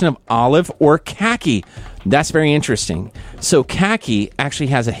variation of olive or khaki. That's very interesting. So khaki actually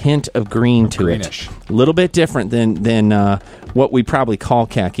has a hint of green to Greenish. it. A little bit different than what we probably call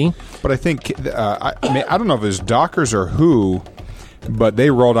khaki. But I think, I don't know if it was Dockers or who, but they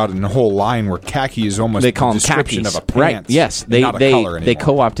rolled out a whole line where khaki is almost They call a them description khakis. of a pants. Right, yes. and not a color They anymore.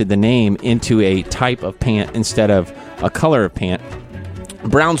 co-opted the name into a type of pant instead of a color of pant.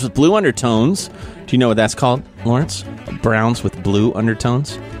 Browns with blue undertones. Do you know what that's called, Lawrence? Browns with blue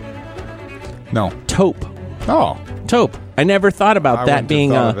undertones? No. Taupe. Oh. Taupe. I never thought about I that wouldn't have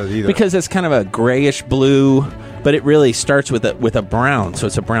being thought of it either. because it's kind of a grayish blue, but it really starts with a brown. So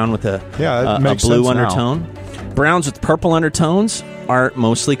it's a brown with a that makes blue sense now. undertone. Browns with purple undertones are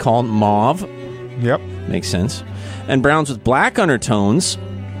mostly called mauve. Yep. Makes sense. And browns with black undertones,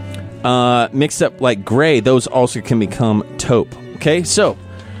 mixed up like gray, those also can become taupe. Okay, so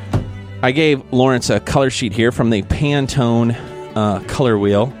I gave Lawrence a color sheet here from the Pantone color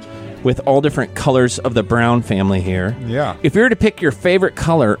wheel with all different colors of the brown family here. Yeah. If you were to pick your favorite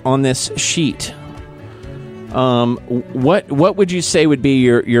color on this sheet, what would you say would be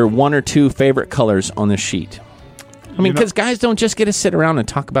your one or two favorite colors on this sheet? I mean, because guys don't just get to sit around and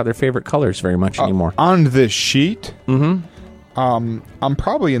talk about their favorite colors very much anymore. On this sheet, I'm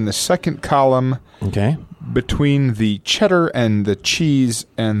probably in the second column. Okay. Between the cheddar and the cheese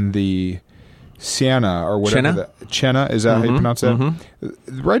and the sienna or whatever. Chenna, is that how you pronounce that?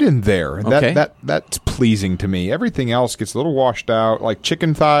 Right in there. Okay. That's pleasing to me. Everything else gets a little washed out, like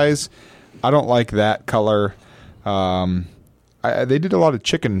chicken thighs. I don't like that color. They did a lot of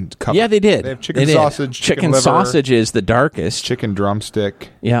chicken cup. Yeah, they did. They have chicken sausage, chicken liver, sausage is the darkest. chicken drumstick.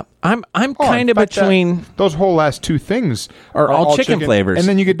 Yeah, I'm Oh, kind in of fact, between those whole last two things are all chicken flavors. and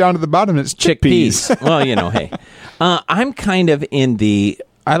then you get down to the bottom, and it's chickpeas. Well, hey, I'm kind of in the.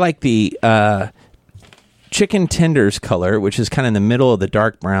 I like the chicken tenders color, which is kind of in the middle of the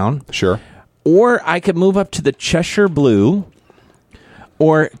dark brown. Sure. Or I could move up to the Cheshire blue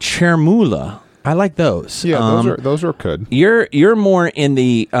or Chermoula. I like those. Yeah, those are good. You're more in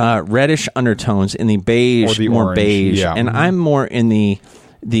the reddish undertones, in the beige, Or the more orange, beige, yeah. and I'm more in the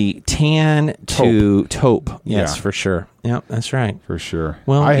tan to taupe. Yes, Yeah. for sure. Yeah, that's right. For sure.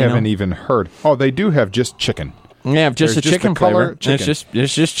 Well, I you haven't know. even heard. Oh, they do have just chicken. Yeah, just There's a just chicken the color flavor. chicken.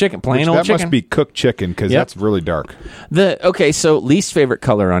 It's just chicken, plain Which old that chicken. must be cooked chicken because Yep. that's really dark. Okay, so least favorite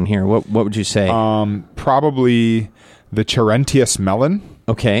color on here. What would you say? Probably the Charentius melon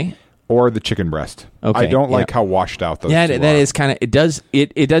Okay. or the chicken breast. Okay, I don't like yeah. how washed out those Yeah, two that are. is kind of. It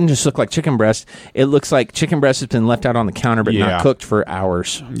doesn't just look like chicken breast. It looks like chicken breast has been left out on the counter but Yeah. not cooked for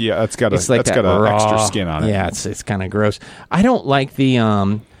hours. Yeah, that's got It's like that's that got an raw, extra skin on it. Yeah, it's kind of gross. I don't like the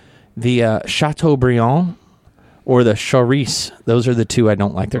Chateaubriand or the Charisse. Those are the two I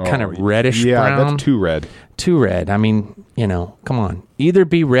don't like. They're kind of reddish Yeah, brown. that's too red. Too red. I mean, come on. Either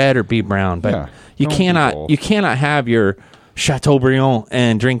be red or be brown, but Yeah, you don't be both. cannot have your Chateaubriand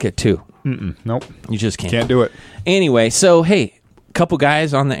and drink it too. Nope, You just can't. can't do it. Anyway, so hey, a couple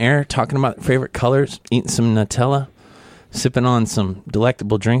guys on the air talking about their favorite colors, eating some Nutella, sipping on some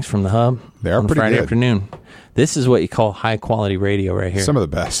delectable drinks from the hub. They are on a pretty Friday good. afternoon. This is what you call high quality radio right here. Some of the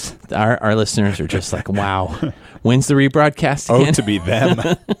best. Our listeners are just like, wow. When's the rebroadcast Oh, again? to be them.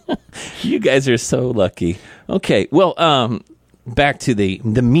 You guys are so lucky. Okay, well, back to the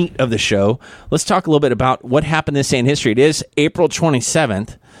meat of the show. Let's talk a little bit about what happened this day in history. It is April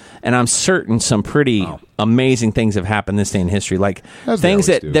 27th, and I'm certain some pretty amazing things have happened this day in history, like As they things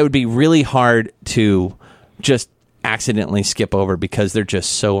always that, do. that would be really hard to just accidentally skip over because they're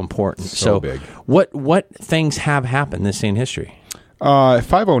just so important. So big. What things have happened this day in history?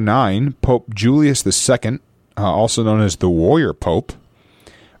 509, Pope Julius II, also known as the Warrior Pope,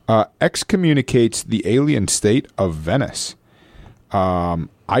 excommunicates the alien state of Venice. I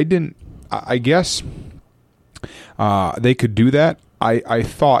guess they could do that. I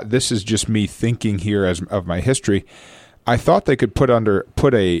thought, this is just me thinking here as of my history, I thought they could put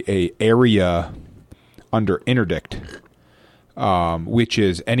a area under interdict, which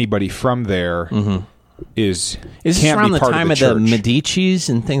is anybody from there is Is this can't around be the part time of the church. Medicis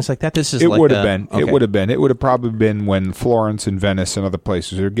and things like that? This is It like would have the- been. okay. It would have been. It would have probably been when Florence and Venice and other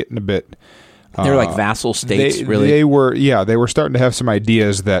places are getting a bit. They're like vassal states, really. They were. Yeah, they were starting to have some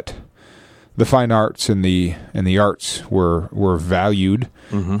ideas that the fine arts and the arts were valued,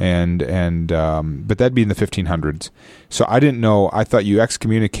 but that'd be in the 1500s. So I didn't know. I thought you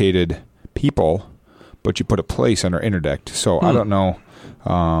excommunicated people, but you put a place under interdict. So I don't know.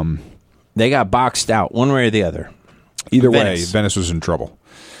 They got boxed out one way or the other. Either way, Venice. Venice was in trouble.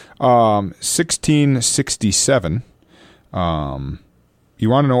 1667. You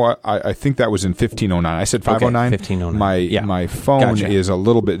want to know what? I think that was in 1509. I said 509. 1509. My phone Gotcha. is a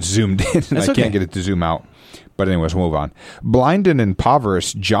little bit zoomed in, and That's I okay. can't get it to zoom out. But anyways, we'll move on. Blind and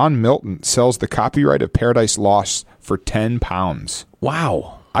impoverished, John Milton sells the copyright of Paradise Lost for £10.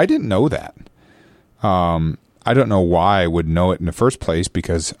 Wow. I didn't know that. I don't know why I would know it in the first place,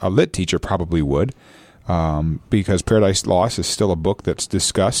 because a lit teacher probably would, because Paradise Lost is still a book that's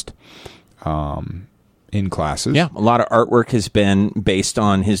discussed in classes. Yeah, a lot of artwork has been based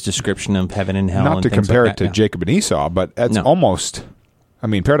on his description of heaven and hell. Not and to things compare like it to that, yeah. Jacob and Esau, but that's No. almost. I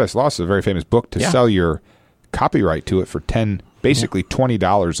mean, Paradise Lost is a very famous book to Yeah. sell your copyright to it for basically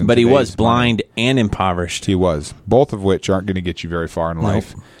 $20. But he was today's money. blind and impoverished. He was, both of which aren't going to get you very far in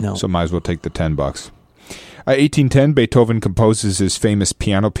life. no. So might as well take the $10. 1810, Beethoven composes his famous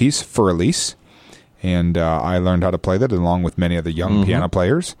piano piece, For Elise. And I learned how to play that along with many other young piano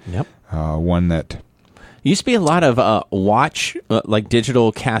players. Yep. One that... Used to be a lot of watch, like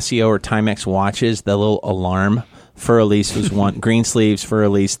digital Casio or Timex watches, the little alarm Fur Elise was one. Green sleeves, Fur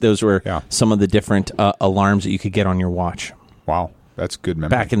Elise. Those were Yeah. some of the different alarms that you could get on your watch Wow, that's good memory.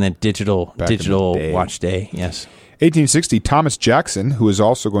 back in the digital Back in the day. watch day. Yes. 1860, Thomas Jackson, who is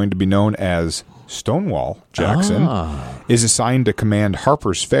also going to be known as Stonewall Jackson, is assigned to command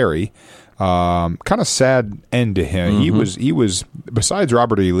Harper's Ferry. Kind of sad end to him. He was besides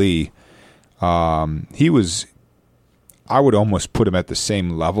Robert E. Lee, he was. I would almost put him at the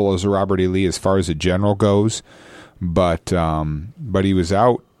same level as a Robert E. Lee as far as a general goes, but he was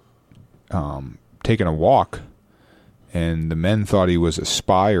out taking a walk, and the men thought he was a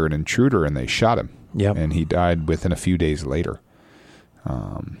spy or an intruder, and they shot him. Yep. And he died within a few days later.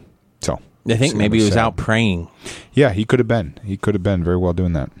 So I think maybe he was out praying. Yeah, he could have been. He could have been very well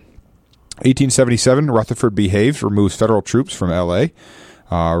doing that. 1877, Rutherford behaves, removes federal troops from L.A.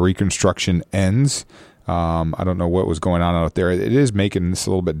 Reconstruction ends. I don't know what was going on out there. It is making this a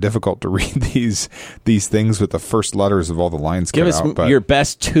little bit difficult to read these things with the first letters of all the lines Give cut us out. But your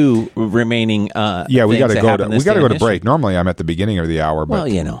best two remaining. yeah, we got to go to history. break. Normally, I'm at the beginning of the hour, but Well,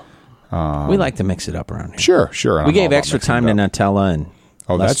 you know, we like to mix it up around here. sure. and We I'm all gave about extra mixing time it to up. Nutella and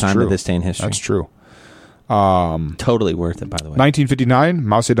less That's time true. to this day in history. That's true. Totally worth it, by the way. 1959,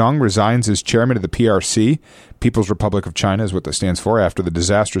 Mao Zedong resigns as chairman of the PRC, People's Republic of China is what that stands for, after the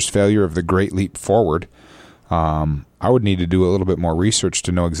disastrous failure of the Great Leap Forward. I would need to do a little bit more research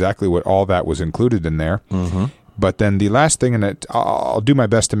to know exactly what all that was included in there. Mm-hmm. But then the last thing, and I'll do my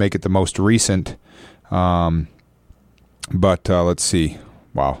best to make it the most recent, but let's see.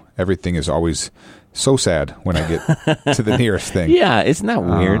 Wow, everything is always so sad when I get to the nearest thing. Yeah, isn't that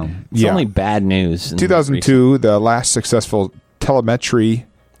weird? It's yeah. only bad news. 2002, the last successful telemetry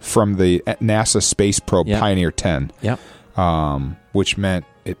from the NASA space probe Yep. Pioneer 10, Yep. which meant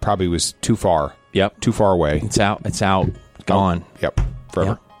it probably was too far Yep. away. It's out. It's out. Gone. Yep,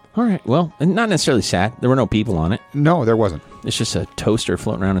 forever. Yep. All right. Well, and not necessarily sad. There were no people on it. No, there wasn't. It's just a toaster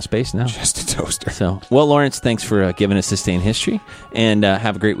floating around in space now. Just a toaster. So, well, Lawrence, thanks for giving us this day in history, and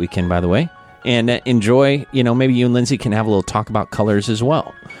have a great weekend, by the way. And enjoy, maybe you and Lindsay can have a little talk about colors as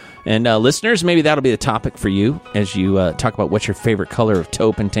well. And listeners, maybe that'll be the topic for you as you talk about what's your favorite color of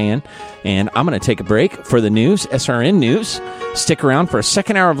taupe and tan. And I'm going to take a break for the news, SRN News. Stick around for a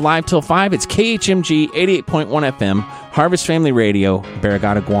second hour of Live Till 5. It's KHMG 88.1 FM, Harvest Family Radio,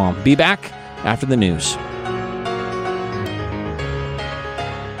 Barrigada, Guam. Be back after the news.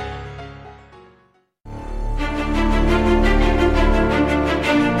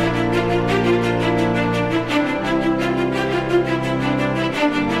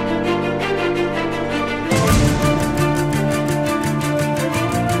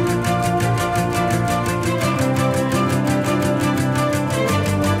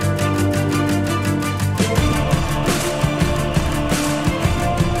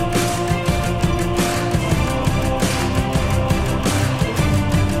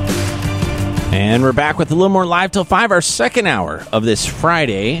 And we're back with a little more Live Till 5, our second hour of this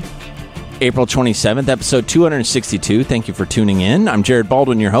Friday, April 27th, episode 262. Thank you for tuning in. I'm Jared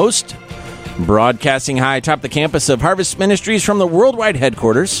Baldwin, your host, broadcasting high atop the campus of Harvest Ministries from the worldwide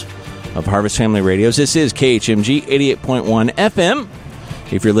headquarters of Harvest Family Radios. This is KHMG 88.1 FM.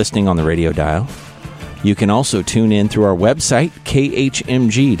 If you're listening on the radio dial, you can also tune in through our website,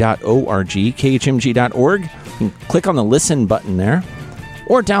 khmg.org, khmg.org. You can click on the listen button there,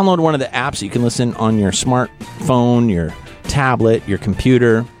 or download one of the apps. You can listen on your smartphone, your tablet, your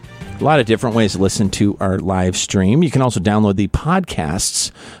computer. A lot of different ways to listen to our live stream. You can also download the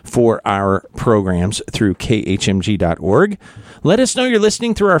podcasts for our programs through khmg.org. Let us know you're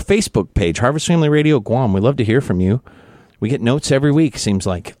listening through our Facebook page, Harvest Family Radio Guam. We'd love to hear from you. We get notes every week, seems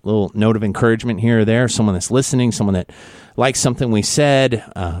like. A little note of encouragement here or there. Someone that's listening, someone that likes something we said,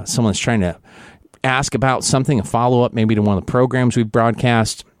 someone that's trying to ask about something, a follow-up maybe to one of the programs we've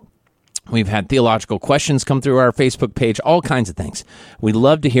broadcast. We've had theological questions come through our Facebook page, all kinds of things. We'd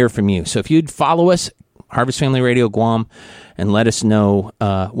love to hear from you. So if you'd follow us, Harvest Family Radio Guam, and let us know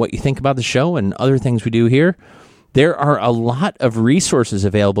what you think about the show and other things we do here. There are a lot of resources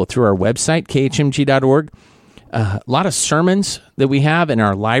available through our website, khmg.org. A lot of sermons that we have in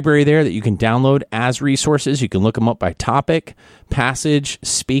our library there that you can download as resources. You can look them up by topic, passage,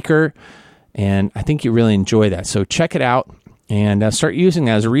 speaker, and I think you really enjoy that. So check it out and start using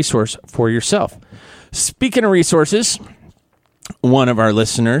that as a resource for yourself. Speaking of resources, one of our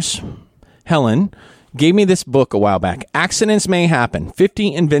listeners, Helen, gave me this book a while back, Accidents May Happen,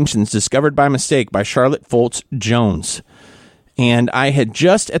 50 Inventions Discovered by Mistake by Charlotte Foltz Jones. And I had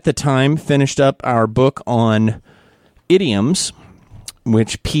just at the time finished up our book on idioms,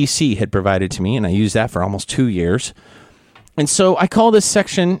 which PC had provided to me, and I used that for almost 2 years. And so I call this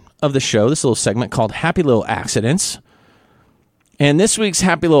section of the show, this little segment, called Happy Little Accidents. And this week's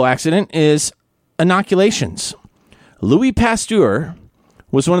Happy Little Accident is inoculations. Louis Pasteur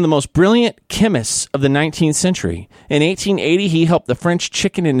was one of the most brilliant chemists of the 19th century. In 1880, he helped the French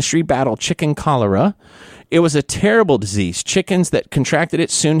chicken industry battle chicken cholera. It was a terrible disease. Chickens that contracted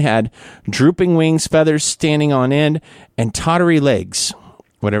it soon had drooping wings, feathers standing on end, and tottery legs,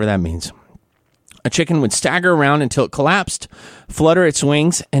 whatever that means. A chicken would stagger around until it collapsed, flutter its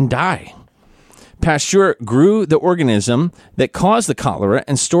wings, and die. Pasteur grew the organism that caused the cholera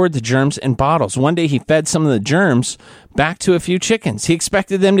and stored the germs in bottles. One day he fed some of the germs back to a few chickens. He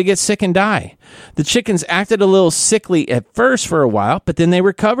expected them to get sick and die. The chickens acted a little sickly at first for a while, but then they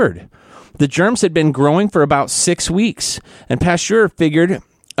recovered. The germs had been growing for about 6 weeks, and Pasteur figured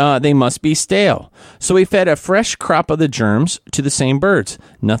they must be stale. So he fed a fresh crop of the germs to the same birds.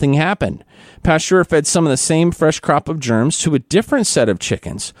 Nothing happened. Pasteur fed some of the same fresh crop of germs to a different set of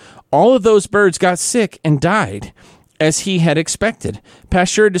chickens. All of those birds got sick and died, as he had expected.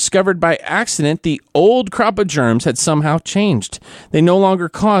 Pasteur discovered by accident the old crop of germs had somehow changed. They no longer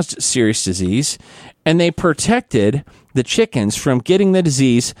caused serious disease, and they protected the chickens from getting the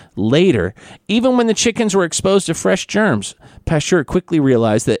disease later. Even when the chickens were exposed to fresh germs, Pasteur quickly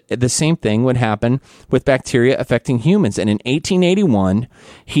realized that the same thing would happen with bacteria affecting humans. And in 1881,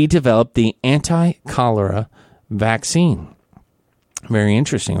 he developed the anti-cholera vaccine. Very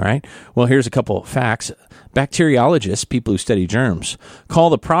interesting, right? Well, here's a couple of facts. Bacteriologists, people who study germs, call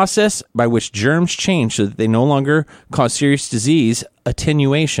the process by which germs change so that they no longer cause serious disease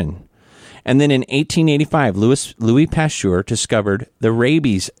attenuation. And then in 1885, Louis Pasteur discovered the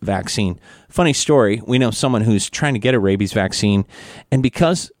rabies vaccine. Funny story, we know someone who's trying to get a rabies vaccine, and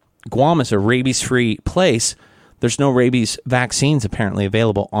because Guam is a rabies-free place, there's no rabies vaccines apparently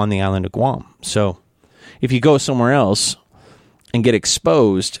available on the island of Guam. So if you go somewhere else and get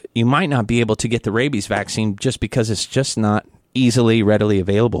exposed, you might not be able to get the rabies vaccine just because it's just not easily, readily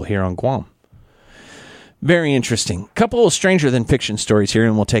available here on Guam. Very interesting. Couple of stranger than fiction stories here,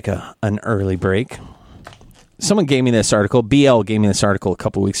 and we'll take an early break. Someone gave me this article. BL gave me this article a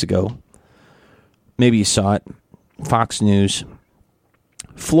couple weeks ago. Maybe you saw it. Fox News.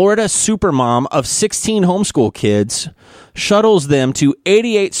 Florida supermom of 16 homeschool kids shuttles them to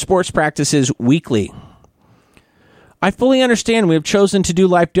 88 sports practices weekly. I fully understand we have chosen to do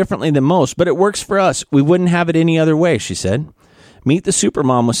life differently than most, but it works for us. We wouldn't have it any other way, she said. Meet the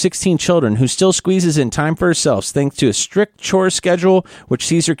supermom with 16 children who still squeezes in time for herself thanks to a strict chore schedule which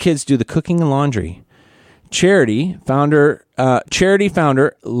sees her kids do the cooking and laundry. Charity founder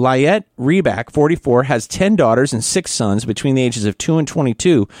Liette Reback, 44, has 10 daughters and 6 sons between the ages of 2 and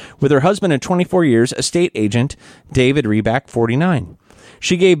 22, with her husband of 24 years, estate agent David Reback, 49.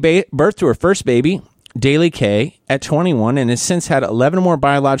 She gave birth to her first baby, Daly Kay, at 21, and has since had 11 more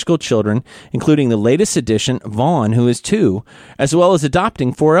biological children, including the latest addition, Vaughn, who is 2, as well as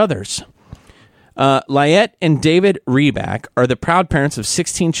adopting 4 others. Liette and David Reback are the proud parents of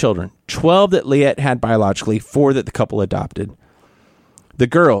 16 children, 12 that Liette had biologically, 4 that the couple adopted. The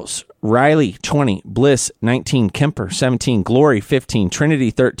girls, Riley, 20, Bliss, 19, Kemper, 17, Glory, 15,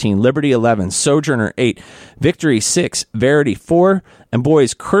 Trinity, 13, Liberty, 11, Sojourner, 8, Victory, 6, Verity, 4, and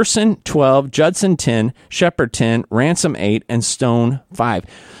boys, Curson, 12, Judson, 10, Shepherd, 10, Ransom, 8, and Stone, 5.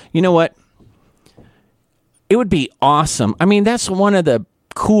 You know what? It would be awesome. I mean, that's one of the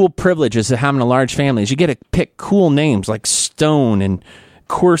cool privileges of having a large family is you get to pick cool names like Stone and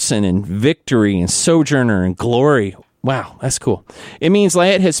Curson and Victory and Sojourner and Glory. Wow, that's cool. It means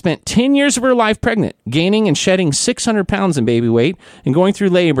Liette has spent 10 years of her life pregnant, gaining and shedding 600 pounds in baby weight, and going through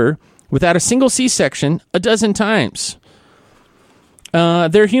labor without a single C-section 12 times.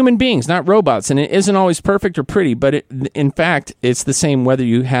 They're human beings, not robots, and it isn't always perfect or pretty, but in fact, it's the same whether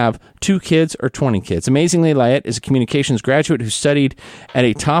you have 2 kids or 20 kids. Amazingly, Liette is a communications graduate who studied at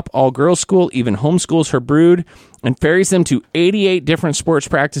a top all-girls school, even homeschools her brood, and ferries them to 88 different sports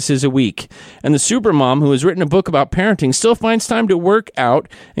practices a week. And the supermom, who has written a book about parenting, still finds time to work out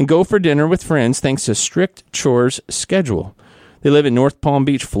and go for dinner with friends thanks to strict chores schedule. They live in North Palm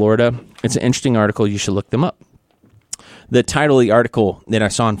Beach, Florida. It's an interesting article. You should look them up. The title of the article that I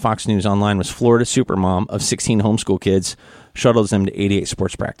saw on Fox News Online was Florida supermom of 16 homeschool kids shuttles them to 88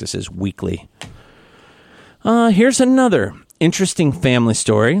 sports practices weekly. Here's another interesting family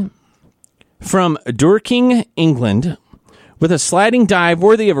story. From Dorking, England, with a sliding dive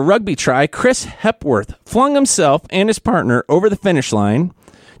worthy of a rugby try, Chris Hepworth flung himself and his partner over the finish line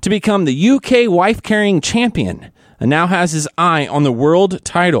to become the UK wife-carrying champion and now has his eye on the world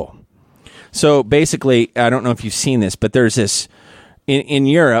title. So basically, I don't know if you've seen this, but there's this in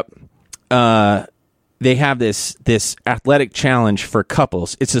Europe, they have this athletic challenge for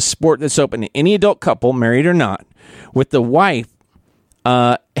couples. It's a sport that's open to any adult couple, married or not, with the wife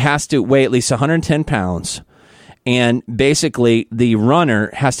has to weigh at least 110 pounds. And basically, the runner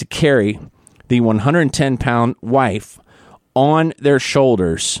has to carry the 110-pound wife on their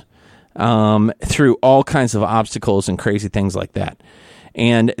shoulders through all kinds of obstacles and crazy things like that.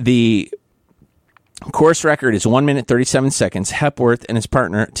 And the course record is 1 minute, 37 seconds. Hepworth and his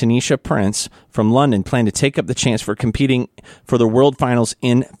partner, Tanisha Prince, from London, plan to take up the chance for competing for the World Finals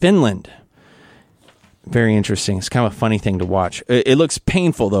in Finland. Very interesting. It's kind of a funny thing to watch. It looks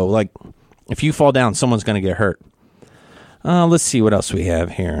painful, though. Like, if you fall down, someone's going to get hurt. Let's see what else we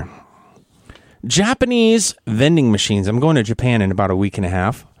have here. Japanese vending machines. I'm going to Japan in about a week and a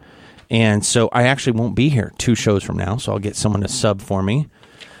half. And so I actually won't be here 2 shows from now, so I'll get someone to sub for me.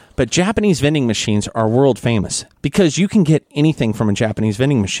 But Japanese vending machines are world famous because you can get anything from a Japanese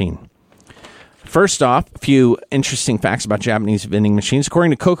vending machine. First off, a few interesting facts about Japanese vending machines.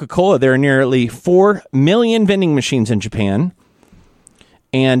 According to Coca-Cola, there are nearly 4 million vending machines in Japan.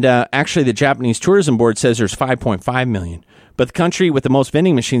 And actually, the Japanese Tourism Board says there's 5.5 million. But the country with the most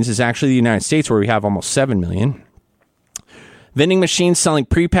vending machines is actually the United States, where we have almost 7 million. Vending machines selling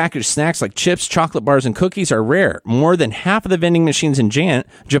prepackaged snacks like chips, chocolate bars, and cookies are rare. More than half of the vending machines in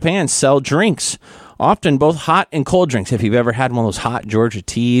Japan sell drinks, often both hot and cold drinks. If you've ever had one of those hot Georgia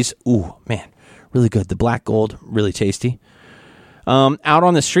teas, ooh, man, really good. The black gold, really tasty. Out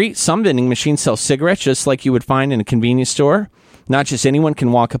on the street, some vending machines sell cigarettes just like you would find in a convenience store. Not just anyone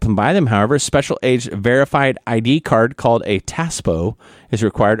can walk up and buy them, however. A special-age verified ID card called a TASPO is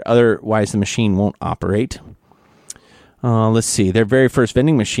required. Otherwise, the machine won't operate. Let's see. Their very first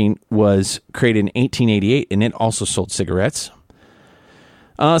vending machine was created in 1888, and it also sold cigarettes.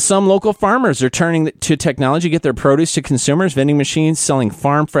 Some local farmers are turning to technology to get their produce to consumers. Vending machines selling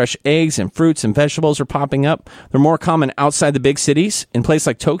farm-fresh eggs and fruits and vegetables are popping up. They're more common outside the big cities. In places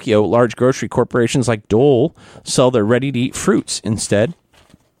like Tokyo, large grocery corporations like Dole sell their ready-to-eat fruits instead.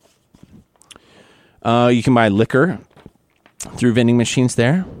 You can buy liquor through vending machines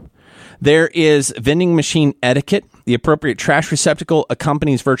there. There is vending machine etiquette. The appropriate trash receptacle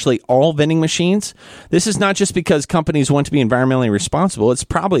accompanies virtually all vending machines. This is not just because companies want to be environmentally responsible. It's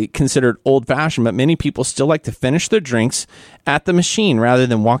probably considered old-fashioned, but many people still like to finish their drinks at the machine rather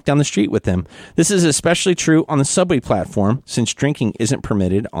than walk down the street with them. This is especially true on the subway platform, since drinking isn't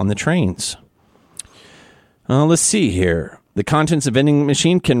permitted on the trains. Let's see here. The contents of vending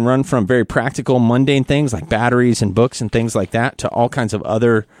machine can run from very practical, mundane things like batteries and books and things like that to all kinds of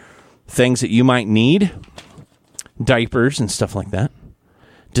other things that you might need. Diapers and stuff like that.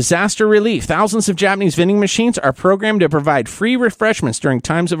 Disaster relief. Thousands of Japanese vending machines are programmed to provide free refreshments during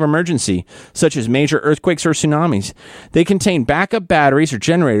times of emergency, such as major earthquakes or tsunamis. They contain backup batteries or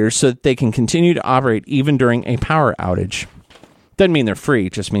generators so that they can continue to operate even during a power outage. Doesn't mean they're free,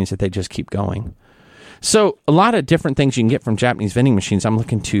 it just means that they just keep going. So, a lot of different things you can get from Japanese vending machines. I'm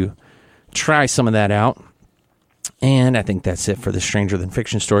looking to try some of that out. And I think that's it for the Stranger Than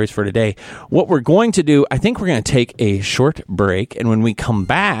Fiction stories for today. What we're going to do, I think we're going to take a short break. And when we come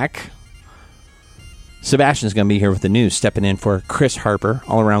back, Sebastian's going to be here with the news, stepping in for Chris Harper,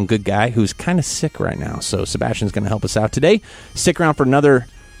 all-around good guy, who's kind of sick right now. So Sebastian's going to help us out today. Stick around for another,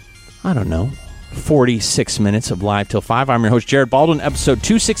 46 minutes of Live Till 5. I'm your host, Jared Baldwin, episode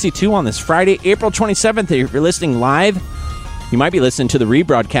 262 on this Friday, April 27th. If you're listening live, you might be listening to the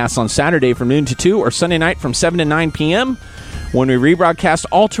rebroadcast on Saturday from noon to 2 or Sunday night from 7 to 9 p.m. when we rebroadcast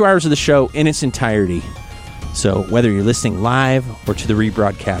all 2 hours of the show in its entirety. So whether you're listening live or to the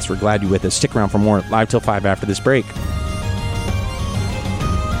rebroadcast, we're glad you're with us. Stick around for more Live Till 5 after this break.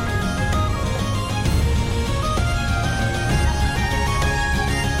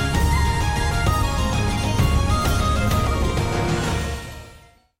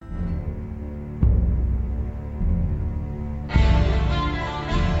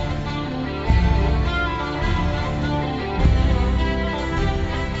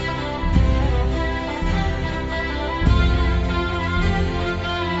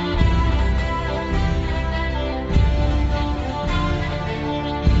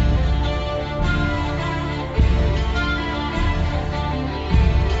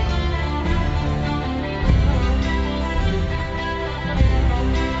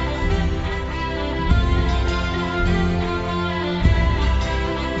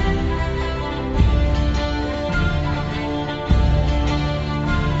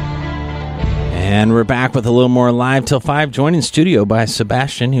 And we're back with a little more Live Till 5, joined in studio by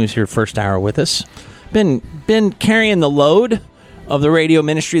Sebastian, who's here first hour with us. Been carrying the load of the radio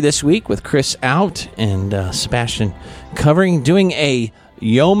ministry this week with Chris out and Sebastian doing a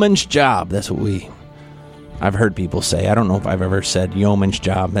yeoman's job. That's what we I've heard people say. I don't know if I've ever said yeoman's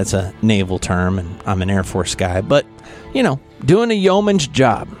job. That's a naval term, and I'm an Air Force guy. But, doing a yeoman's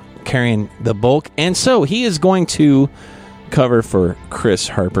job, carrying the bulk. And so he is going to cover for Chris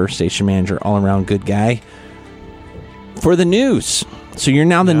Harper, station manager, all-around good guy, for the news. So you're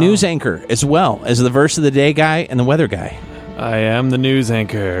now the news anchor as well as the verse of the day guy and the weather guy. I am the news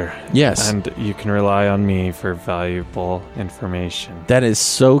anchor. Yes. And you can rely on me for valuable information. That is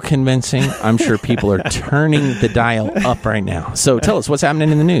so convincing. I'm sure people are turning the dial up right now. So tell us, what's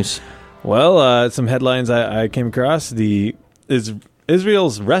happening in the news? Well, some headlines I came across.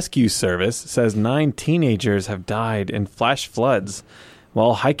 Israel's rescue service says 9 teenagers have died in flash floods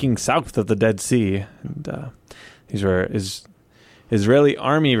while hiking south of the Dead Sea. And these were Israeli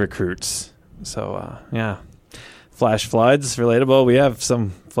army recruits. So, flash floods, relatable. We have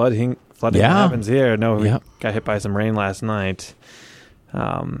some flooding that happens here. No, we got hit by some rain last night.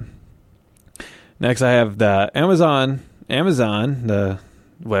 Next, I have the Amazon, the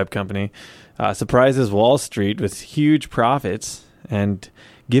web company, surprises Wall Street with huge profits and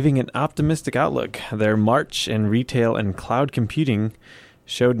giving an optimistic outlook. Their March in retail and cloud computing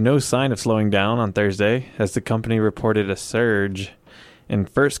showed no sign of slowing down on Thursday as the company reported a surge in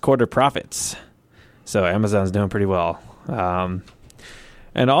first quarter profits. So Amazon's doing pretty well.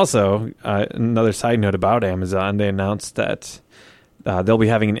 And also, another side note about Amazon, they announced that they'll be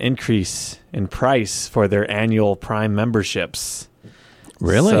having an increase in price for their annual Prime memberships.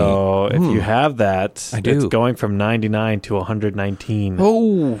 Really? So if you have that, it's going from $99 to $119.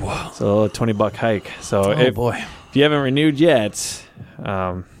 Oh. So a $20 hike. So if you haven't renewed yet,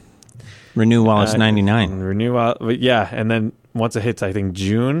 renew while it's $99. Renew while, and then once it hits, I think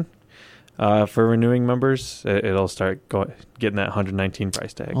June, for renewing members, it'll start getting that $119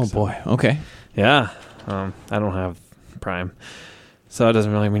 price tag. Oh boy. Okay. Yeah. I don't have Prime, so it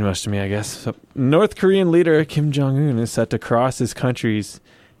doesn't really mean much to me, I guess. So, North Korean leader Kim Jong-un is set to cross his country's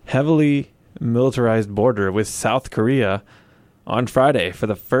heavily militarized border with South Korea on Friday for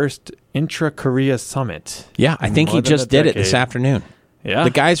the first intra-Korea summit. Yeah, I think he just did it this afternoon. Yeah.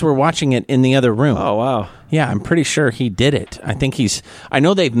 The guys were watching it in the other room. Oh, wow. Yeah, I'm pretty sure he did it. I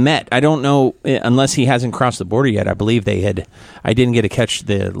know they've met. I don't know, unless he hasn't crossed the border yet. I believe they had. I didn't get to catch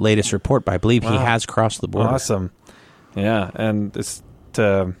the latest report, but I believe he has crossed the border. Awesome. Yeah, and it's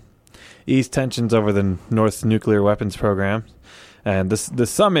to ease tensions over the North's nuclear weapons program. And the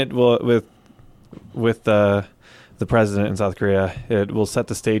summit will with the president in South Korea, it will set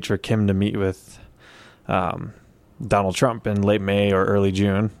the stage for Kim to meet with Donald Trump in late May or early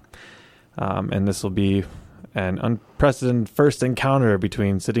June. And this will be an unprecedented first encounter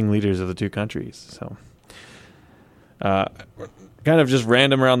between sitting leaders of the two countries. So, kind of just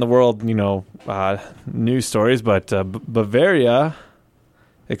random around the world, news stories, but Bavaria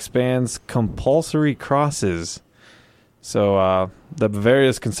expands compulsory crosses. So the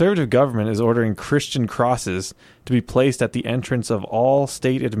Bavaria's conservative government is ordering Christian crosses to be placed at the entrance of all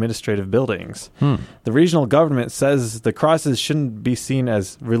state administrative buildings. The regional government says the crosses shouldn't be seen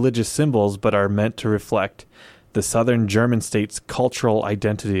as religious symbols, but are meant to reflect the southern German state's cultural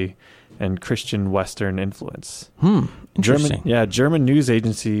identity and Christian Western influence. Interesting. German news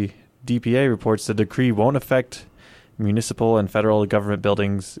agency DPA reports the decree won't affect municipal and federal government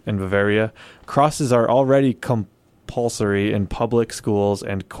buildings in Bavaria. Crosses are already compulsory in public schools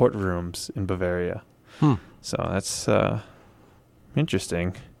and courtrooms in Bavaria. So that's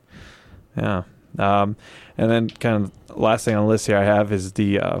interesting. Yeah. And then kind of last thing on the list here I have is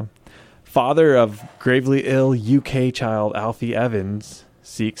the father of gravely ill UK child Alfie Evans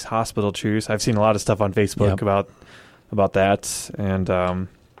seeks hospital truce. I've seen a lot of stuff on Facebook about that. And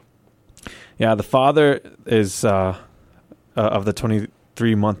the father is of the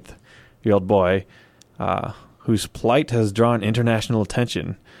 23-month-old boy whose plight has drawn international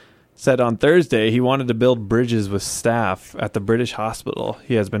attention, said on Thursday he wanted to build bridges with staff at the British hospital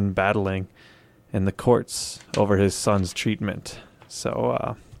he has been battling in the courts over his son's treatment.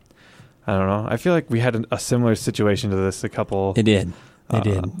 So, I don't know. I feel like we had a similar situation to this a couple... They did.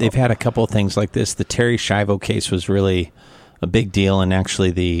 They've had a couple of things like this. The Terry Schiavo case was really a big deal, and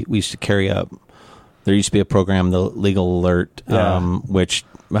actually we used to carry there used to be a program, the Legal Alert, which...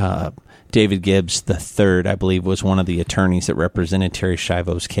 David Gibbs III, I believe, was one of the attorneys that represented Terry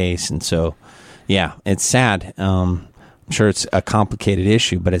Schiavo's case. And so, yeah, it's sad. I'm sure it's a complicated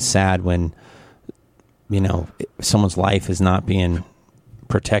issue, but it's sad when, someone's life is not being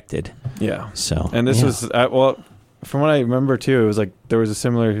protected. Yeah. So, and this was, from what I remember, too, it was like there was a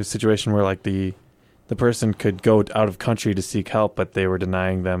similar situation where, like, the the person could go out of country to seek help, but they were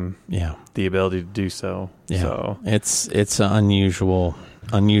denying them Yeah. the ability to do so. Yeah. So It's an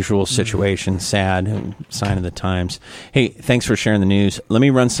unusual situation, sad sign of the times. Hey, thanks for sharing the news. Let me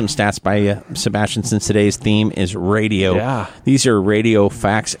run some stats by you, Sebastian, since today's theme is radio. Yeah. These are radio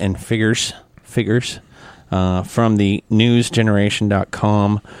facts and figures from the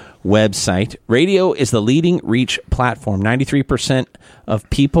newsgeneration.com website. Radio is the leading reach platform. 93% of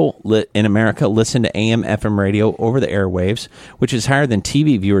people in America listen to AM, FM radio over the airwaves, which is higher than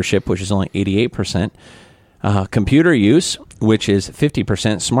TV viewership, which is only 88%. Computer use, which is 50%,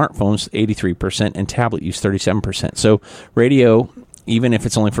 smartphones 83%, and tablet use 37%. So radio, even if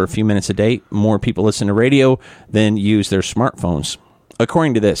it's only for a few minutes a day, more people listen to radio than use their smartphones.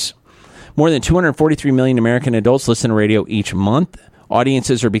 According to this, more than 243 million American adults listen to radio each month.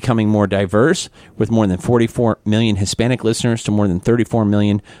 Audiences are becoming more diverse, with more than 44 million Hispanic listeners to more than 34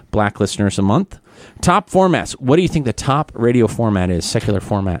 million black listeners a month. Top formats. What do you think the top radio format is, secular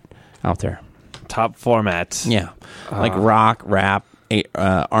format out there? top formats. Yeah, like rock, rap,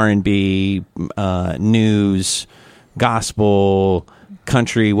 R&B, news, gospel,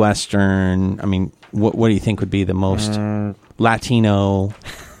 country, western. I mean, what do you think would be the most Latino,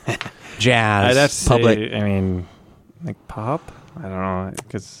 jazz, That's public? I mean, like pop. I don't know,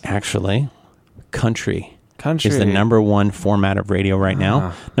 because Actually, country country is the number one format of radio right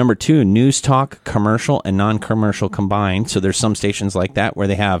now. Number two, news talk, commercial, and non-commercial combined. So there's some stations like that where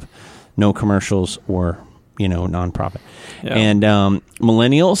they have no commercials or, non-profit. Yeah. And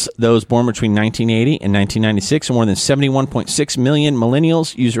millennials, those born between 1980 and 1996, more than 71.6 million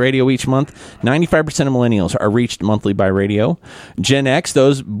millennials use radio each month. 95% of millennials are reached monthly by radio. Gen X,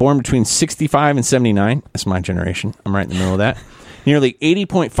 those born between 65 and 79, that's my generation. I'm right in the middle of that. Nearly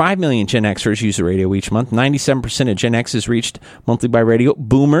 80.5 million Gen Xers use the radio each month. 97% of Gen X is reached monthly by radio.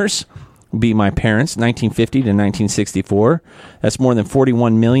 Boomers be my parents, 1950 to 1964. That's more than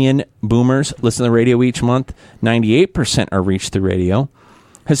 41 million boomers listen to the radio each month. 98% are reached through radio.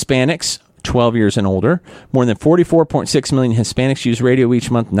 Hispanics, 12 years and older. More than 44.6 million Hispanics use radio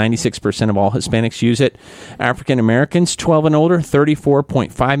each month. 96% of all Hispanics use it. African Americans, 12 and older.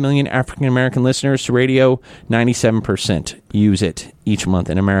 34.5 million African American listeners to radio. 97% use it each month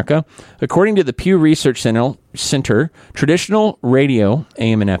in America. According to the Pew Research Center, traditional radio,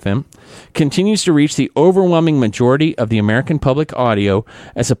 AM and FM, continues to reach the overwhelming majority of the American public audio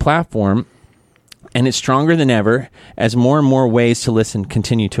as a platform, and it's stronger than ever as more and more ways to listen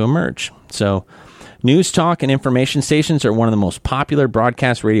continue to emerge. So, news talk and information stations are one of the most popular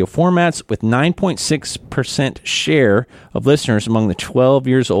broadcast radio formats, with 9.6% share of listeners among the 12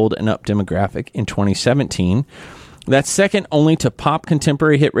 years old and up demographic in 2017. That's second only to pop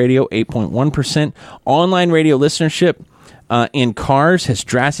contemporary hit radio, 8.1%. Online radio listenership in cars has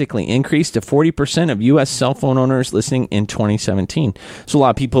drastically increased to 40% of U.S. cell phone owners listening in 2017. So a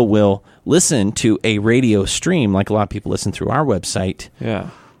lot of people will listen to a radio stream, like a lot of people listen through our website. Yeah.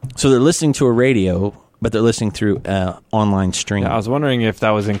 So they're listening to a radio, but they're listening through an online stream. I was wondering if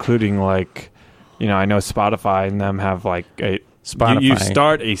that was including, like, I know Spotify and them have like a Spotify. You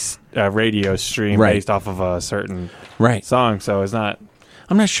start a radio stream Right. based off of a certain Right. song, so it's not.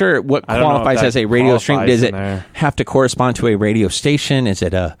 I'm not sure what I don't know if qualifies that as a radio stream. qualifies Does in it there. have to correspond to a radio station? Is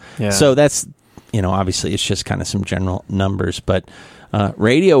it a... Yeah. So that's, obviously it's just kind of some general numbers, but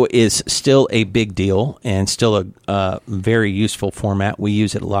radio is still a big deal and still a very useful format. We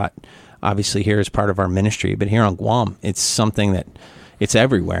use it a lot, obviously, here as part of our ministry, but here on Guam, it's something that it's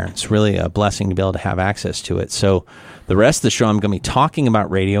everywhere. It's really a blessing to be able to have access to it. So the rest of the show, I'm going to be talking about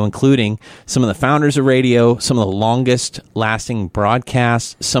radio, including some of the founders of radio, some of the longest lasting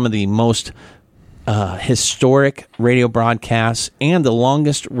broadcasts, some of the most historic radio broadcasts, and the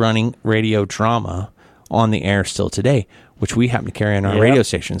longest running radio drama on the air still today, which we happen to carry on our Yep. radio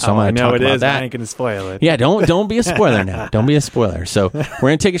station. So I'm I going to know talk it about is. that. I ain't gonna spoil it. Yeah, don't be a spoiler now. Don't be a spoiler. So we're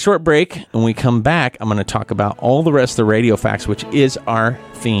going to take a short break. And when we come back, I'm going to talk about all the rest of the radio facts, which is our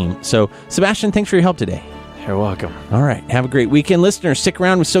theme. So, Sebastian, thanks for your help today. You're welcome. All right. Have a great weekend. Listeners, stick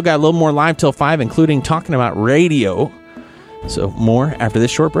around. We still got a little more live till 5, including talking about radio. So more after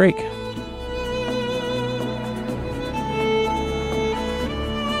this short break.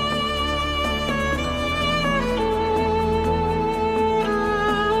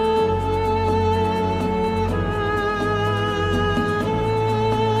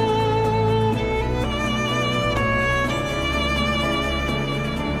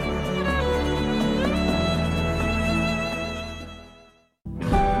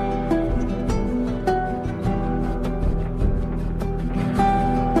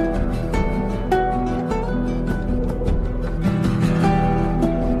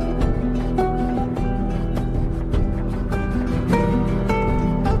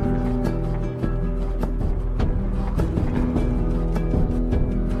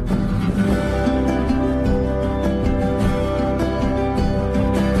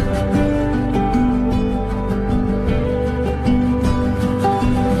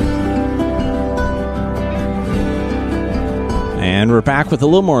 And we're back with a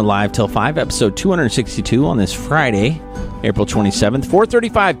little more Live Till 5, episode 262 on this Friday, April 27th,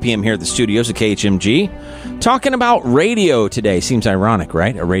 4:35 p.m. here at the studios of KHMG. Talking about radio today. Seems ironic,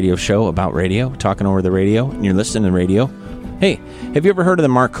 right? A radio show about radio, talking over the radio, and you're listening to the radio. Hey, have you ever heard of the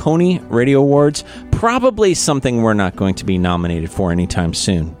Marconi Radio Awards? Probably something we're not going to be nominated for anytime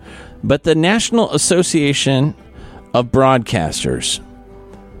soon. But the National Association of Broadcasters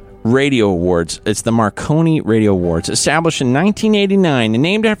Radio Awards, it's the Marconi Radio Awards, established in 1989 and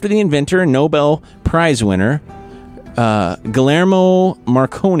named after the inventor and Nobel Prize winner, Guglielmo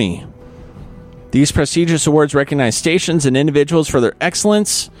Marconi. These prestigious awards recognize stations and individuals for their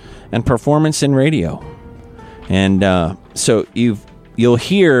excellence and performance in radio. And so you'll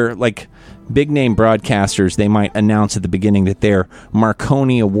hear, like, big-name broadcasters, they might announce at the beginning that they're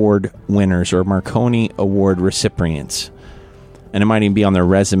Marconi Award winners or Marconi Award recipients. And it might even be on their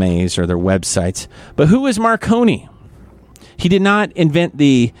resumes or their websites. But who is Marconi? He did not invent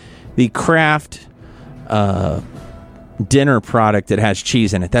the Kraft dinner product that has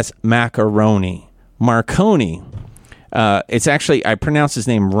cheese in it. That's macaroni. Marconi. It's actually, I pronounced his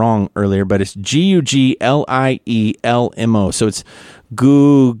name wrong earlier, but it's Guglielmo. So it's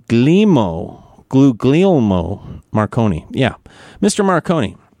Guglielmo Marconi. Yeah, Mr.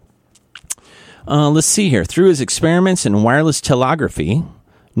 Marconi. Let's see here. Through his experiments in wireless telegraphy,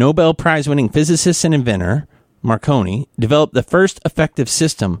 Nobel Prize-winning physicist and inventor Marconi developed the first effective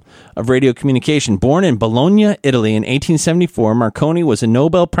system of radio communication. Born in Bologna, Italy in 1874, Marconi was a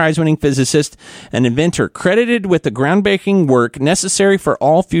Nobel Prize-winning physicist and inventor credited with the groundbreaking work necessary for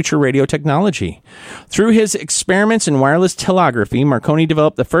all future radio technology. Through his experiments in wireless telegraphy, Marconi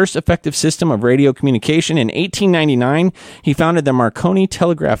developed the first effective system of radio communication. In 1899, he founded the Marconi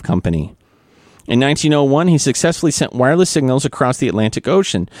Telegraph Company. In 1901, he successfully sent wireless signals across the Atlantic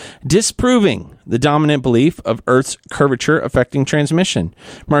Ocean, disproving the dominant belief of Earth's curvature affecting transmission.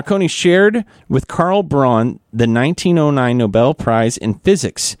 Marconi shared with Karl Braun the 1909 Nobel Prize in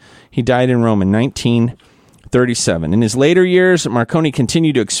Physics. He died in Rome in 1937. In his later years, Marconi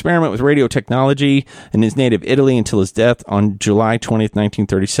continued to experiment with radio technology in his native Italy until his death on July 20th,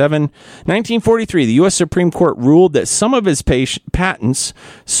 1937. 1943, the U.S. Supreme Court ruled that some of his patents'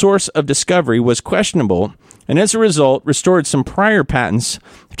 source of discovery was questionable, and as a result, restored some prior patents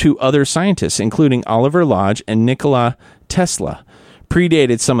to other scientists, including Oliver Lodge and Nikola Tesla.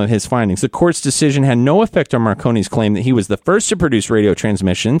 Predated some of his findings. The court's decision had no effect on Marconi's claim that he was the first to produce radio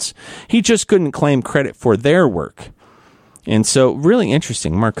transmissions. He just couldn't claim credit for their work. And so, really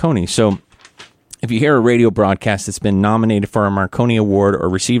interesting, Marconi. So, if you hear a radio broadcast that's been nominated for a Marconi Award or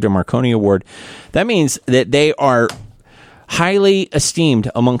received a Marconi Award, that means that they are highly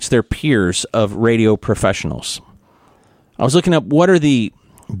esteemed amongst their peers of radio professionals. I was looking up what are the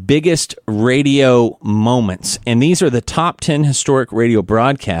biggest radio moments, and these are the top 10 historic radio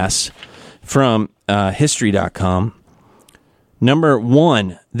broadcasts from history.com. Number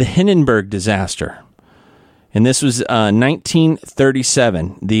 1, the Hindenburg disaster, and this was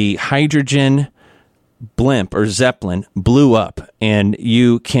 1937. The hydrogen blimp or Zeppelin blew up, and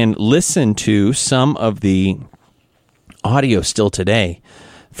you can listen to some of the audio still today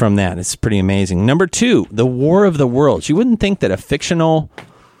from that. It's pretty amazing. Number 2, the War of the Worlds. You wouldn't think that a fictional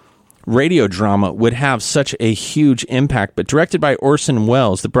radio drama would have such a huge impact, but directed by Orson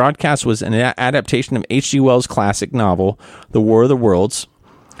Welles, the broadcast was an adaptation of H.G. Wells' classic novel, The War of the Worlds,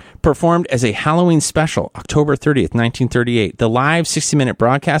 performed as a Halloween special, October 30th, 1938. The live 60-minute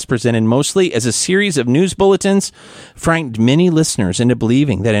broadcast, presented mostly as a series of news bulletins, frightened many listeners into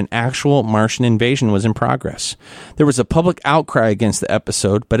believing that an actual Martian invasion was in progress. There was a public outcry against the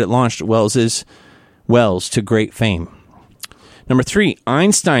episode, but it launched Wells to great fame. Number 3,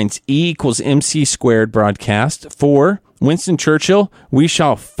 Einstein's E=mc² broadcast. 4, Winston Churchill, We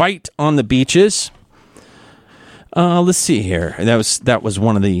Shall Fight on the Beaches. Let's see here. That was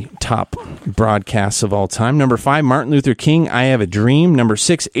one of the top broadcasts of all time. Number 5, Martin Luther King, I Have a Dream. Number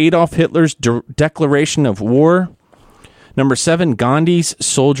 6, Adolf Hitler's Declaration of War. Number 7, Gandhi's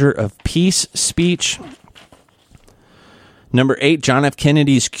Soldier of Peace speech. Number 8, John F.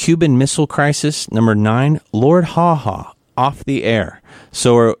 Kennedy's Cuban Missile Crisis. Number 9, Lord Haw Haw, Off the Air.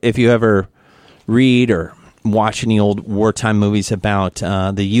 So if you ever read or watch any old wartime movies about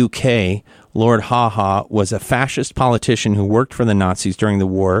the UK, Lord Haw Haw was a fascist politician who worked for the Nazis during the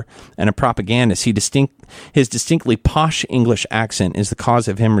war and a propagandist. His distinctly posh English accent is the cause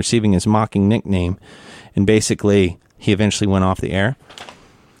of him receiving his mocking nickname, and basically he eventually went off the air.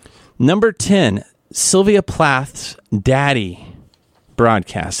 Number 10, Sylvia Plath's Daddy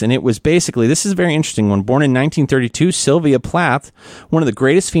broadcast, and it was basically, this is a very interesting one. Born in 1932, Sylvia Plath, one of the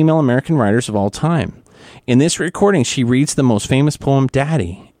greatest female American writers of all time. In this recording, she reads the most famous poem,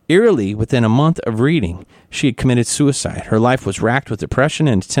 Daddy. Eerily, within a month of reading, she had committed suicide. Her life was racked with depression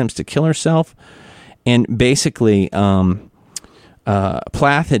and attempts to kill herself. And basically,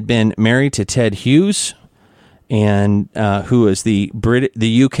 Plath had been married to Ted Hughes, and who is the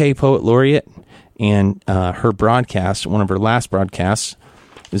UK poet laureate, and her broadcast, one of her last broadcasts,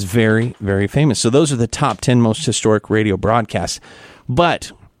 is very, very famous. So those are the top 10 most historic radio broadcasts.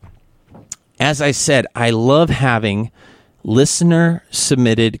 But as I said, I love having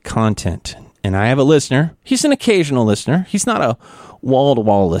listener-submitted content. And I have a listener. He's an occasional listener. He's not a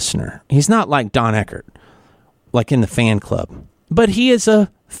wall-to-wall listener. He's not like Don Eckert, like in the fan club. But he is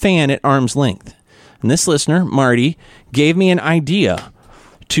a fan at arm's length. And this listener, Marty, gave me an idea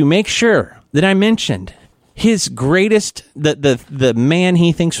to make sure that I mentioned his greatest, the man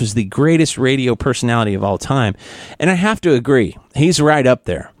he thinks was the greatest radio personality of all time. And I have to agree, he's right up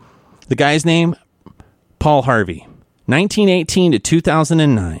there. The guy's name, Paul Harvey, 1918 to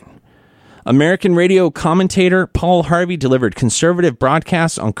 2009. American radio commentator Paul Harvey delivered conservative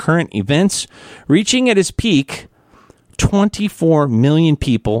broadcasts on current events, reaching at his peak 24 million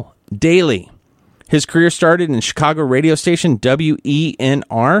people daily. His career started in Chicago radio station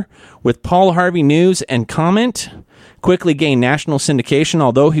WENR with Paul Harvey News and Comment, quickly gained national syndication.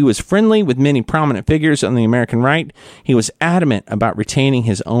 Although he was friendly with many prominent figures on the American right, he was adamant about retaining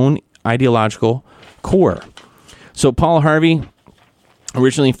his own ideological core. So Paul Harvey,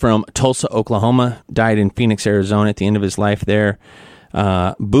 originally from Tulsa, Oklahoma, died in Phoenix, Arizona at the end of his life there.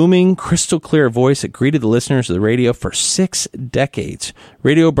 Booming, crystal clear voice that greeted the listeners of the radio for 6 decades.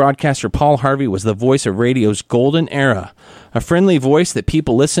 Radio broadcaster Paul Harvey was the voice of radio's golden era, a friendly voice that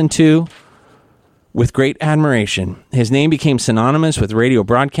people listened to with great admiration. His name became synonymous with radio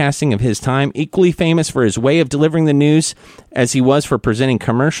broadcasting of his time, equally famous for his way of delivering the news as he was for presenting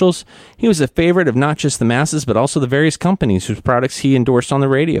commercials. He was a favorite of not just the masses, but also the various companies whose products he endorsed on the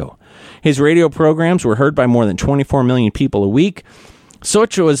radio. His radio programs were heard by more than 24 million people a week.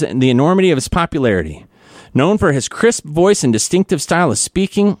 Such was the enormity of his popularity. Known for his crisp voice and distinctive style of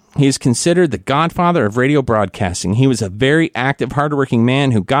speaking, he is considered the godfather of radio broadcasting. He was a very active, hardworking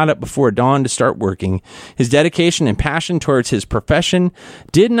man who got up before dawn to start working. His dedication and passion towards his profession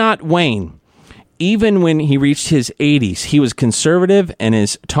did not wane. Even when he reached his 80s, he was conservative and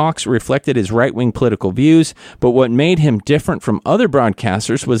his talks reflected his right-wing political views. But what made him different from other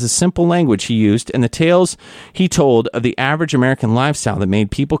broadcasters was the simple language he used and the tales he told of the average American lifestyle that made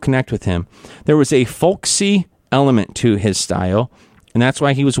people connect with him. There was a folksy element to his style, and that's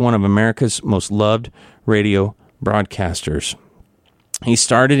why he was one of America's most loved radio broadcasters. He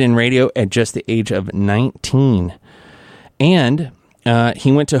started in radio at just the age of 19, and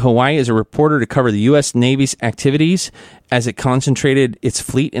he went to Hawaii as a reporter to cover the U.S. Navy's activities as it concentrated its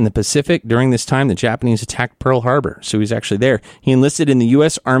fleet in the Pacific. During this time, the Japanese attacked Pearl Harbor, so he was actually there. He enlisted in the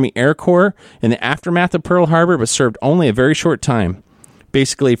U.S. Army Air Corps in the aftermath of Pearl Harbor, but served only a very short time,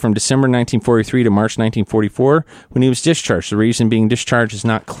 basically from December 1943 to March 1944, when he was discharged. The reason being discharged is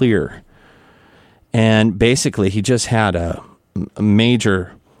not clear. And basically, he just had a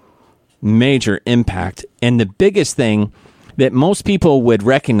major, major impact. And the biggest thing that most people would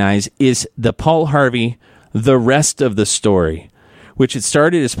recognize is the Paul Harvey, The Rest of the Story, which had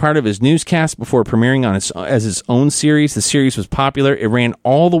started as part of his newscast before premiering on as his own series. The series was popular. It ran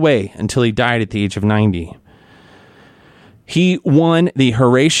all the way until he died at the age of 90. He won the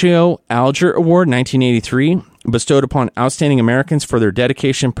Horatio Alger Award in 1983, bestowed upon outstanding Americans for their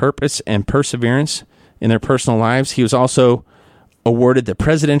dedication, purpose, and perseverance in their personal lives. He was also awarded the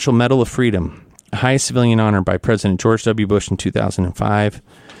Presidential Medal of Freedom, highest civilian honor, by President George W. Bush in 2005.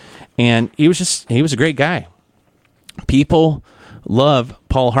 And he was a great guy. People love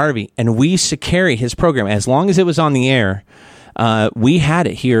Paul Harvey, and we used to carry his program. As long as it was on the air, we had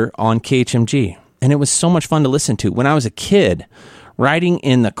it here on KHMG, and it was so much fun to listen to. When I was a kid, riding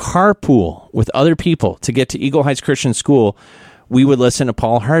in the carpool with other people to get to Eagle Heights Christian School, we would listen to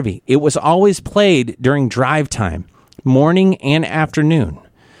Paul Harvey. It was always played during drive time, morning and afternoon.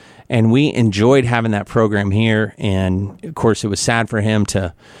 And we enjoyed having that program here. And, of course, it was sad for him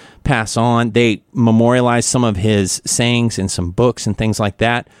to pass on. They memorialized some of his sayings in some books and things like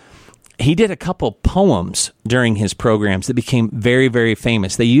that. He did a couple poems during his programs that became very, very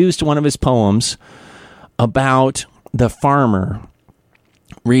famous. They used one of his poems about the farmer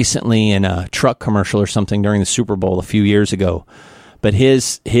recently in a truck commercial or something during the Super Bowl a few years ago. But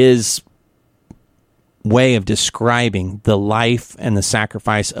his way of describing the life and the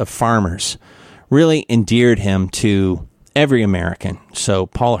sacrifice of farmers really endeared him to every American. So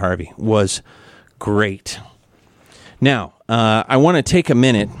Paul Harvey was great. Now, I want to take a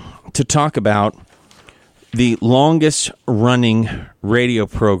minute to talk about the longest running radio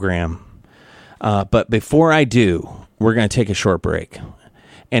program. But before I do, we're going to take a short break.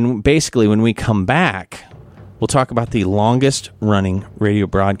 And basically, when we come back, we'll talk about the longest running radio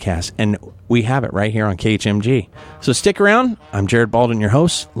broadcast. And we have it right here on KHMG. So stick around. I'm Jared Baldwin, your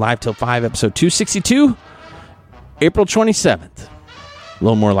host. Live till 5, episode 262, April 27th. A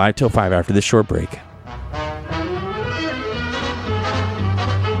little more Live till 5 after this short break.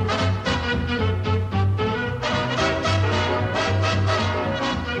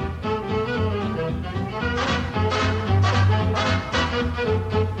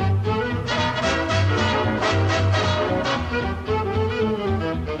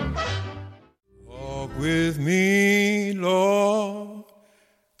 With me, Lord,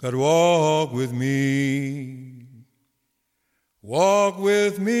 God, walk with me. Walk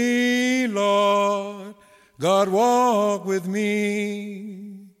with me, Lord, God, walk with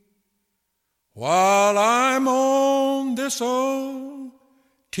me. While I'm on this old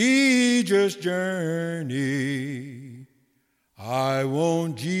tedious journey, I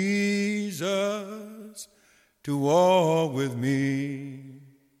want Jesus to walk with me.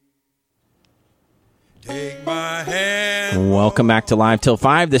 Take my hand. Welcome back to Live Till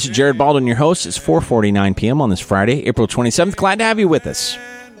 5. This is Jared Baldwin, your host. It's 4:49 p.m. on this Friday, April 27th. Glad to have you with us.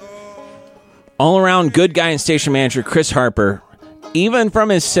 All-around good guy and station manager Chris Harper, even from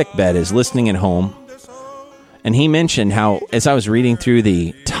his sickbed, is listening at home. And he mentioned how, as I was reading through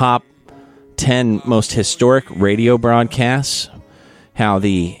the top 10 most historic radio broadcasts, how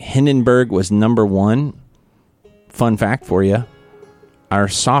the Hindenburg was number one. Fun fact for you. Our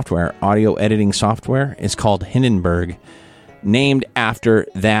software, audio editing software, is called Hindenburg, named after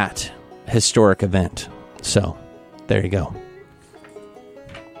that historic event. So, there you go.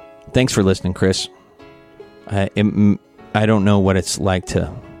 Thanks for listening, Chris. I don't know what it's like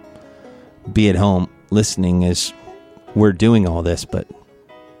to be at home listening as we're doing all this, but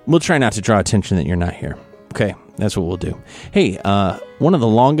we'll try not to draw attention that you're not here. Okay, that's what we'll do. Hey, one of the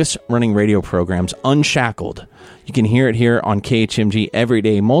longest running radio programs, Unshackled. You can hear it here on KHMG every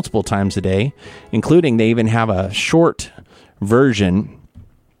day, multiple times a day, including they even have a short version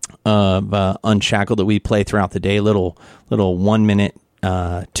of Unshackled that we play throughout the day, little 1 minute,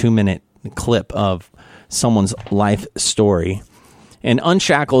 2 minute clip of someone's life story. And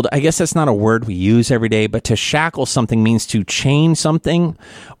unshackled, I guess that's not a word we use every day, but to shackle something means to chain something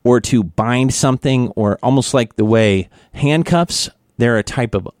or to bind something, or almost like the way handcuffs, they're a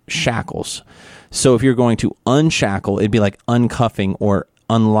type of shackles. So if you're going to unshackle, it'd be like uncuffing or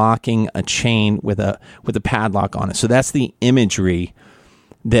unlocking a chain with a padlock on it. So that's the imagery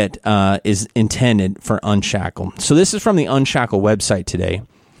that is intended for Unshackle. So this is from the Unshackle website today.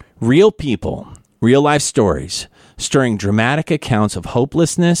 Real people, real life stories, stirring dramatic accounts of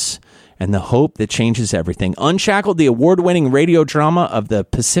hopelessness and the hope that changes everything. Unshackled, the award-winning radio drama of the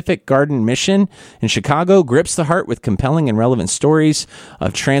Pacific Garden Mission in Chicago, grips the heart with compelling and relevant stories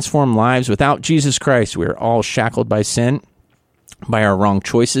of transformed lives. Without Jesus Christ, we are all shackled by sin, by our wrong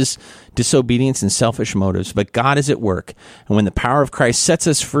choices, disobedience, and selfish motives. But God is at work, and when the power of Christ sets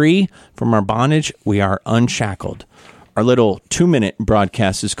us free from our bondage, we are unshackled. Our little 2-minute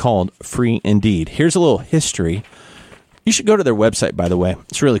broadcast is called Free Indeed. Here's a little history. You should go to their website, by the way.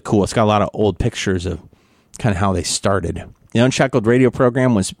 It's really cool. It's got a lot of old pictures of kind of how they started. The Unshackled radio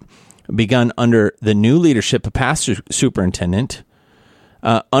program was begun under the new leadership of past superintendent,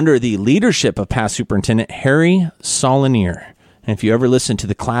 under the leadership of past superintendent Harry Solonier. And if you ever listen to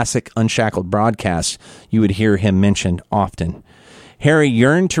the classic Unshackled broadcasts, you would hear him mentioned often. Harry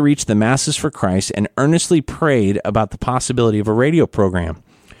yearned to reach the masses for Christ and earnestly prayed about the possibility of a radio program.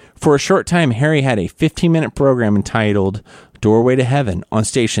 For a short time, Harry had a 15-minute program entitled Doorway to Heaven on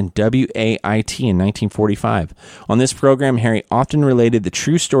station WAIT in 1945. On this program, Harry often related the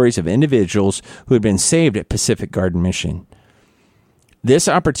true stories of individuals who had been saved at Pacific Garden Mission. This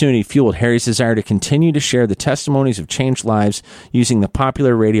opportunity fueled Harry's desire to continue to share the testimonies of changed lives using the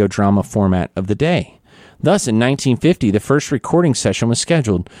popular radio drama format of the day. Thus, in 1950, the first recording session was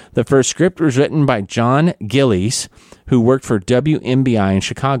scheduled. The first script was written by John Gillies, who worked for WMBI in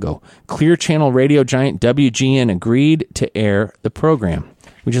Chicago. Clear Channel radio giant WGN agreed to air the program.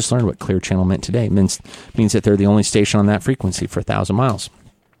 We just learned what Clear Channel meant today. It means that they're the only station on that frequency for 1,000 miles.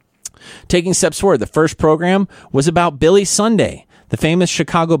 Taking steps forward, the first program was about Billy Sunday, the famous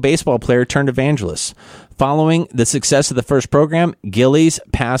Chicago baseball player turned evangelist. Following the success of the first program, Gillies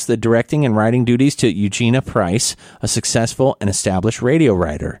passed the directing and writing duties to Eugenia Price, a successful and established radio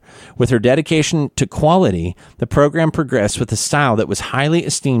writer. With her dedication to quality, the program progressed with a style that was highly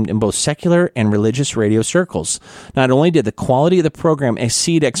esteemed in both secular and religious radio circles. Not only did the quality of the program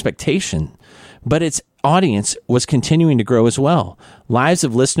exceed expectation, but its audience was continuing to grow as well. Lives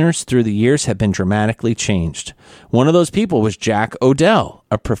of listeners through the years have been dramatically changed. One of those people was Jack O'Dell,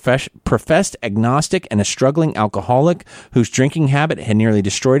 a professed agnostic and a struggling alcoholic whose drinking habit had nearly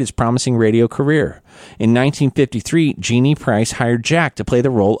destroyed his promising radio career. In 1953, Jeannie Price hired Jack to play the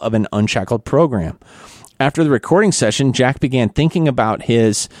role of an Unshackled program. After the recording session, Jack began thinking about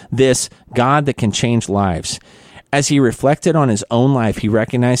this God that can change lives. As he reflected on his own life, he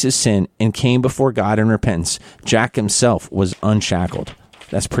recognized his sin and came before God in repentance. Jack himself was unshackled.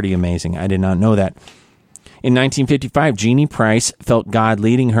 That's pretty amazing. I did not know that. In 1955, Jeannie Price felt God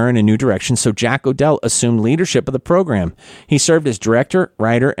leading her in a new direction, so Jack O'Dell assumed leadership of the program. He served as director,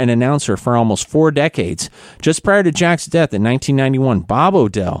 writer, and announcer for almost 4 decades. Just prior to Jack's death in 1991, Bob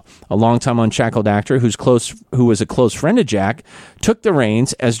O'Dell, a longtime Unshackled actor who was a close friend of Jack, took the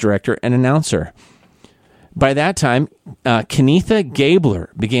reins as director and announcer. By that time, Kenetha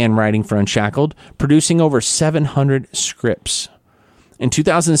Gabler began writing for Unshackled, producing over 700 scripts. In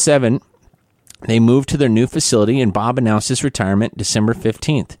 2007, they moved to their new facility, and Bob announced his retirement December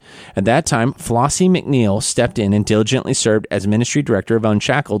 15th. At that time, Flossie McNeil stepped in and diligently served as ministry director of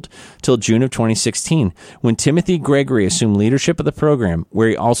Unshackled till June of 2016, when Timothy Gregory assumed leadership of the program, where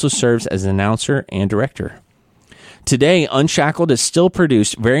he also serves as an announcer and director. Today, Unshackled is still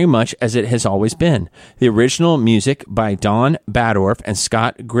produced very much as it has always been. The original music by Don Badorf and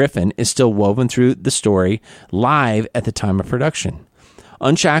Scott Griffin is still woven through the story live at the time of production.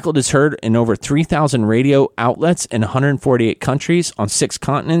 Unshackled is heard in over 3,000 radio outlets in 148 countries on 6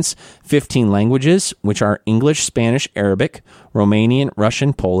 continents, 15 languages, which are English, Spanish, Arabic, Romanian,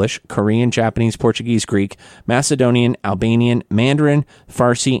 Russian, Polish, Korean, Japanese, Portuguese, Greek, Macedonian, Albanian, Mandarin,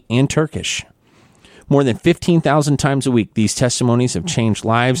 Farsi, and Turkish. More than 15,000 times a week, these testimonies of changed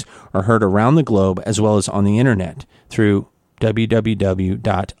lives are heard around the globe as well as on the internet through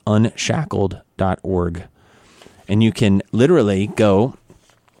www.unshackled.org. And you can literally go,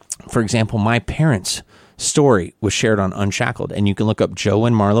 for example, my parents' story was shared on Unshackled, and you can look up Joe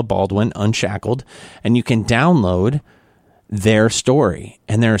and Marla Baldwin, Unshackled, and you can download their story.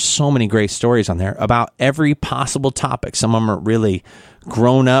 And there are so many great stories on there about every possible topic. Some of them are really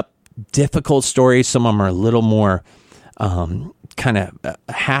grown up, difficult stories. Some of them are a little more kind of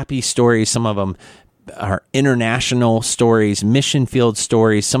happy stories. Some of them are international stories, mission field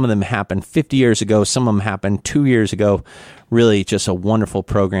stories. Some of them happened 50 years ago. Some of them happened 2 years ago. Really just a wonderful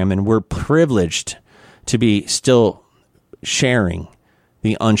program. And we're privileged to be still sharing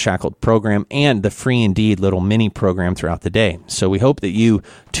the Unshackled program and the Free Indeed little mini program throughout the day. So we hope that you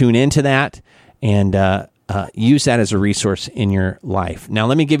tune into that and use that as a resource in your life. Now,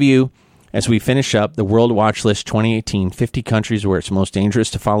 let me give you, as we finish up, the World Watch List 2018, 50 countries where it's most dangerous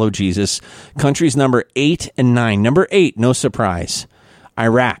to follow Jesus. Countries number 8 and 9. Number 8, no surprise,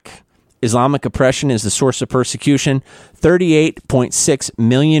 Iraq. Islamic oppression is the source of persecution. 38.6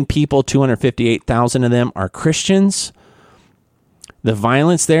 million people, 258,000 of them are Christians. The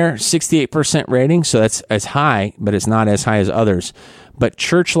violence there, 68% rating, so that's as high, but it's not as high as others. But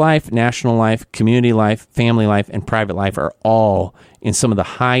church life, national life, community life, family life, and private life are all in some of the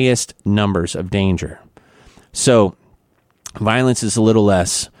highest numbers of danger. So violence is a little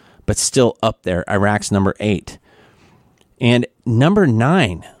less, but still up there. Iraq's number 8. And number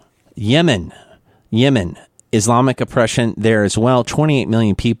 9, Yemen. Islamic oppression there as well. 28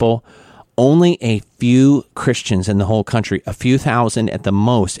 million people. Only a few Christians in the whole country, a few thousand at the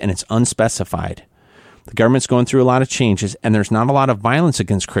most, and it's unspecified. The government's going through a lot of changes, and there's not a lot of violence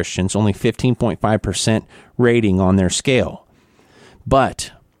against Christians, only 15.5% rating on their scale.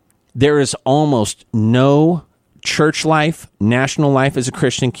 But there is almost no church life, national life as a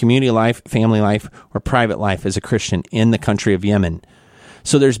Christian, community life, family life, or private life as a Christian in the country of Yemen.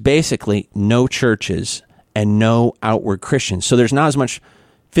 So there's basically no churches and no outward Christians. So there's not as much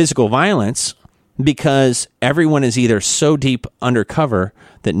physical violence because everyone is either so deep undercover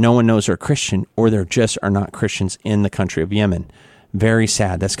that no one knows they're Christian, or there just are not Christians in the country of Yemen. Very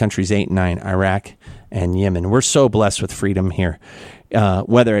sad. That's countries 8 and 9, Iraq and Yemen. We're so blessed with freedom here.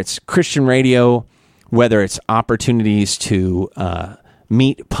 Whether it's Christian radio, whether it's opportunities to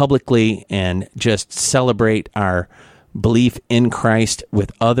meet publicly and just celebrate our belief in Christ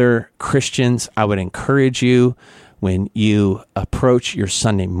with other Christians, I would encourage you, when you approach your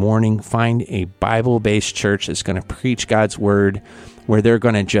Sunday morning, find a Bible-based church that's going to preach God's word, where they're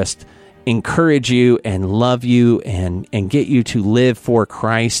going to just encourage you and love you and get you to live for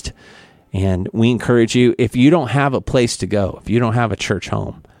Christ. And we encourage you, if you don't have a place to go, if you don't have a church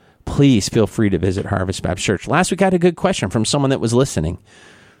home, please feel free to visit Harvest Baptist Church. Last week I had a good question from someone that was listening.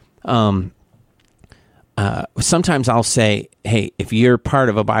 sometimes I'll say, hey, if you're part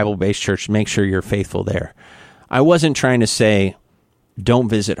of a Bible-based church, make sure you're faithful there. I wasn't trying to say, don't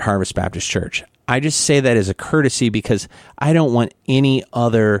visit Harvest Baptist Church. I just say that as a courtesy because I don't want any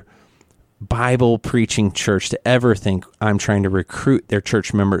other Bible preaching church to ever think I'm trying to recruit their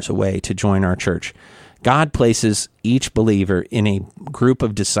church members away to join our church. God places each believer in a group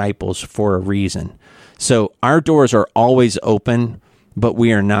of disciples for a reason. So our doors are always open, but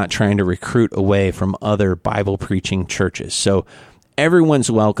we are not trying to recruit away from other Bible preaching churches. So everyone's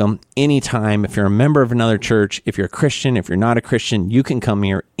welcome anytime. If you're a member of another church, if you're a Christian, if you're not a Christian, you can come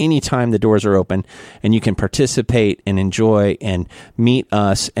here anytime the doors are open and you can participate and enjoy and meet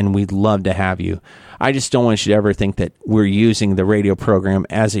us, and we'd love to have you. I just don't want you to ever think that we're using the radio program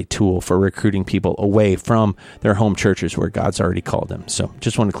as a tool for recruiting people away from their home churches where God's already called them. So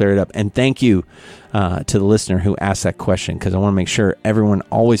just want to clear it up. And thank you to the listener who asked that question, because I want to make sure everyone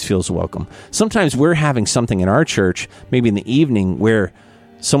always feels welcome. Sometimes we're having something in our church, maybe in the evening, where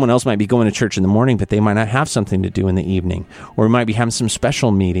someone else might be going to church in the morning, but they might not have something to do in the evening. Or we might be having some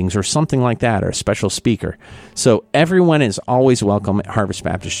special meetings or something like that, or a special speaker. So everyone is always welcome at Harvest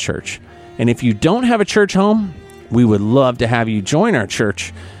Baptist Church. And if you don't have a church home, we would love to have you join our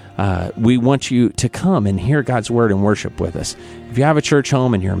church. We want you to come and hear God's word and worship with us. If you have a church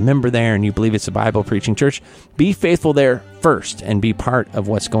home and you're a member there and you believe it's a Bible preaching church, be faithful there first and be part of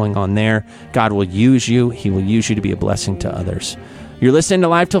what's going on there. God will use you. He will use you to be a blessing to others. You're listening to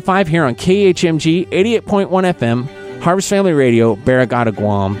Live Till 5 here on KHMG 88.1 FM, Harvest Family Radio, Barrigada,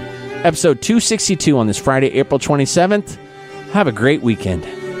 Guam. Episode 262 on this Friday, April 27th. Have a great weekend.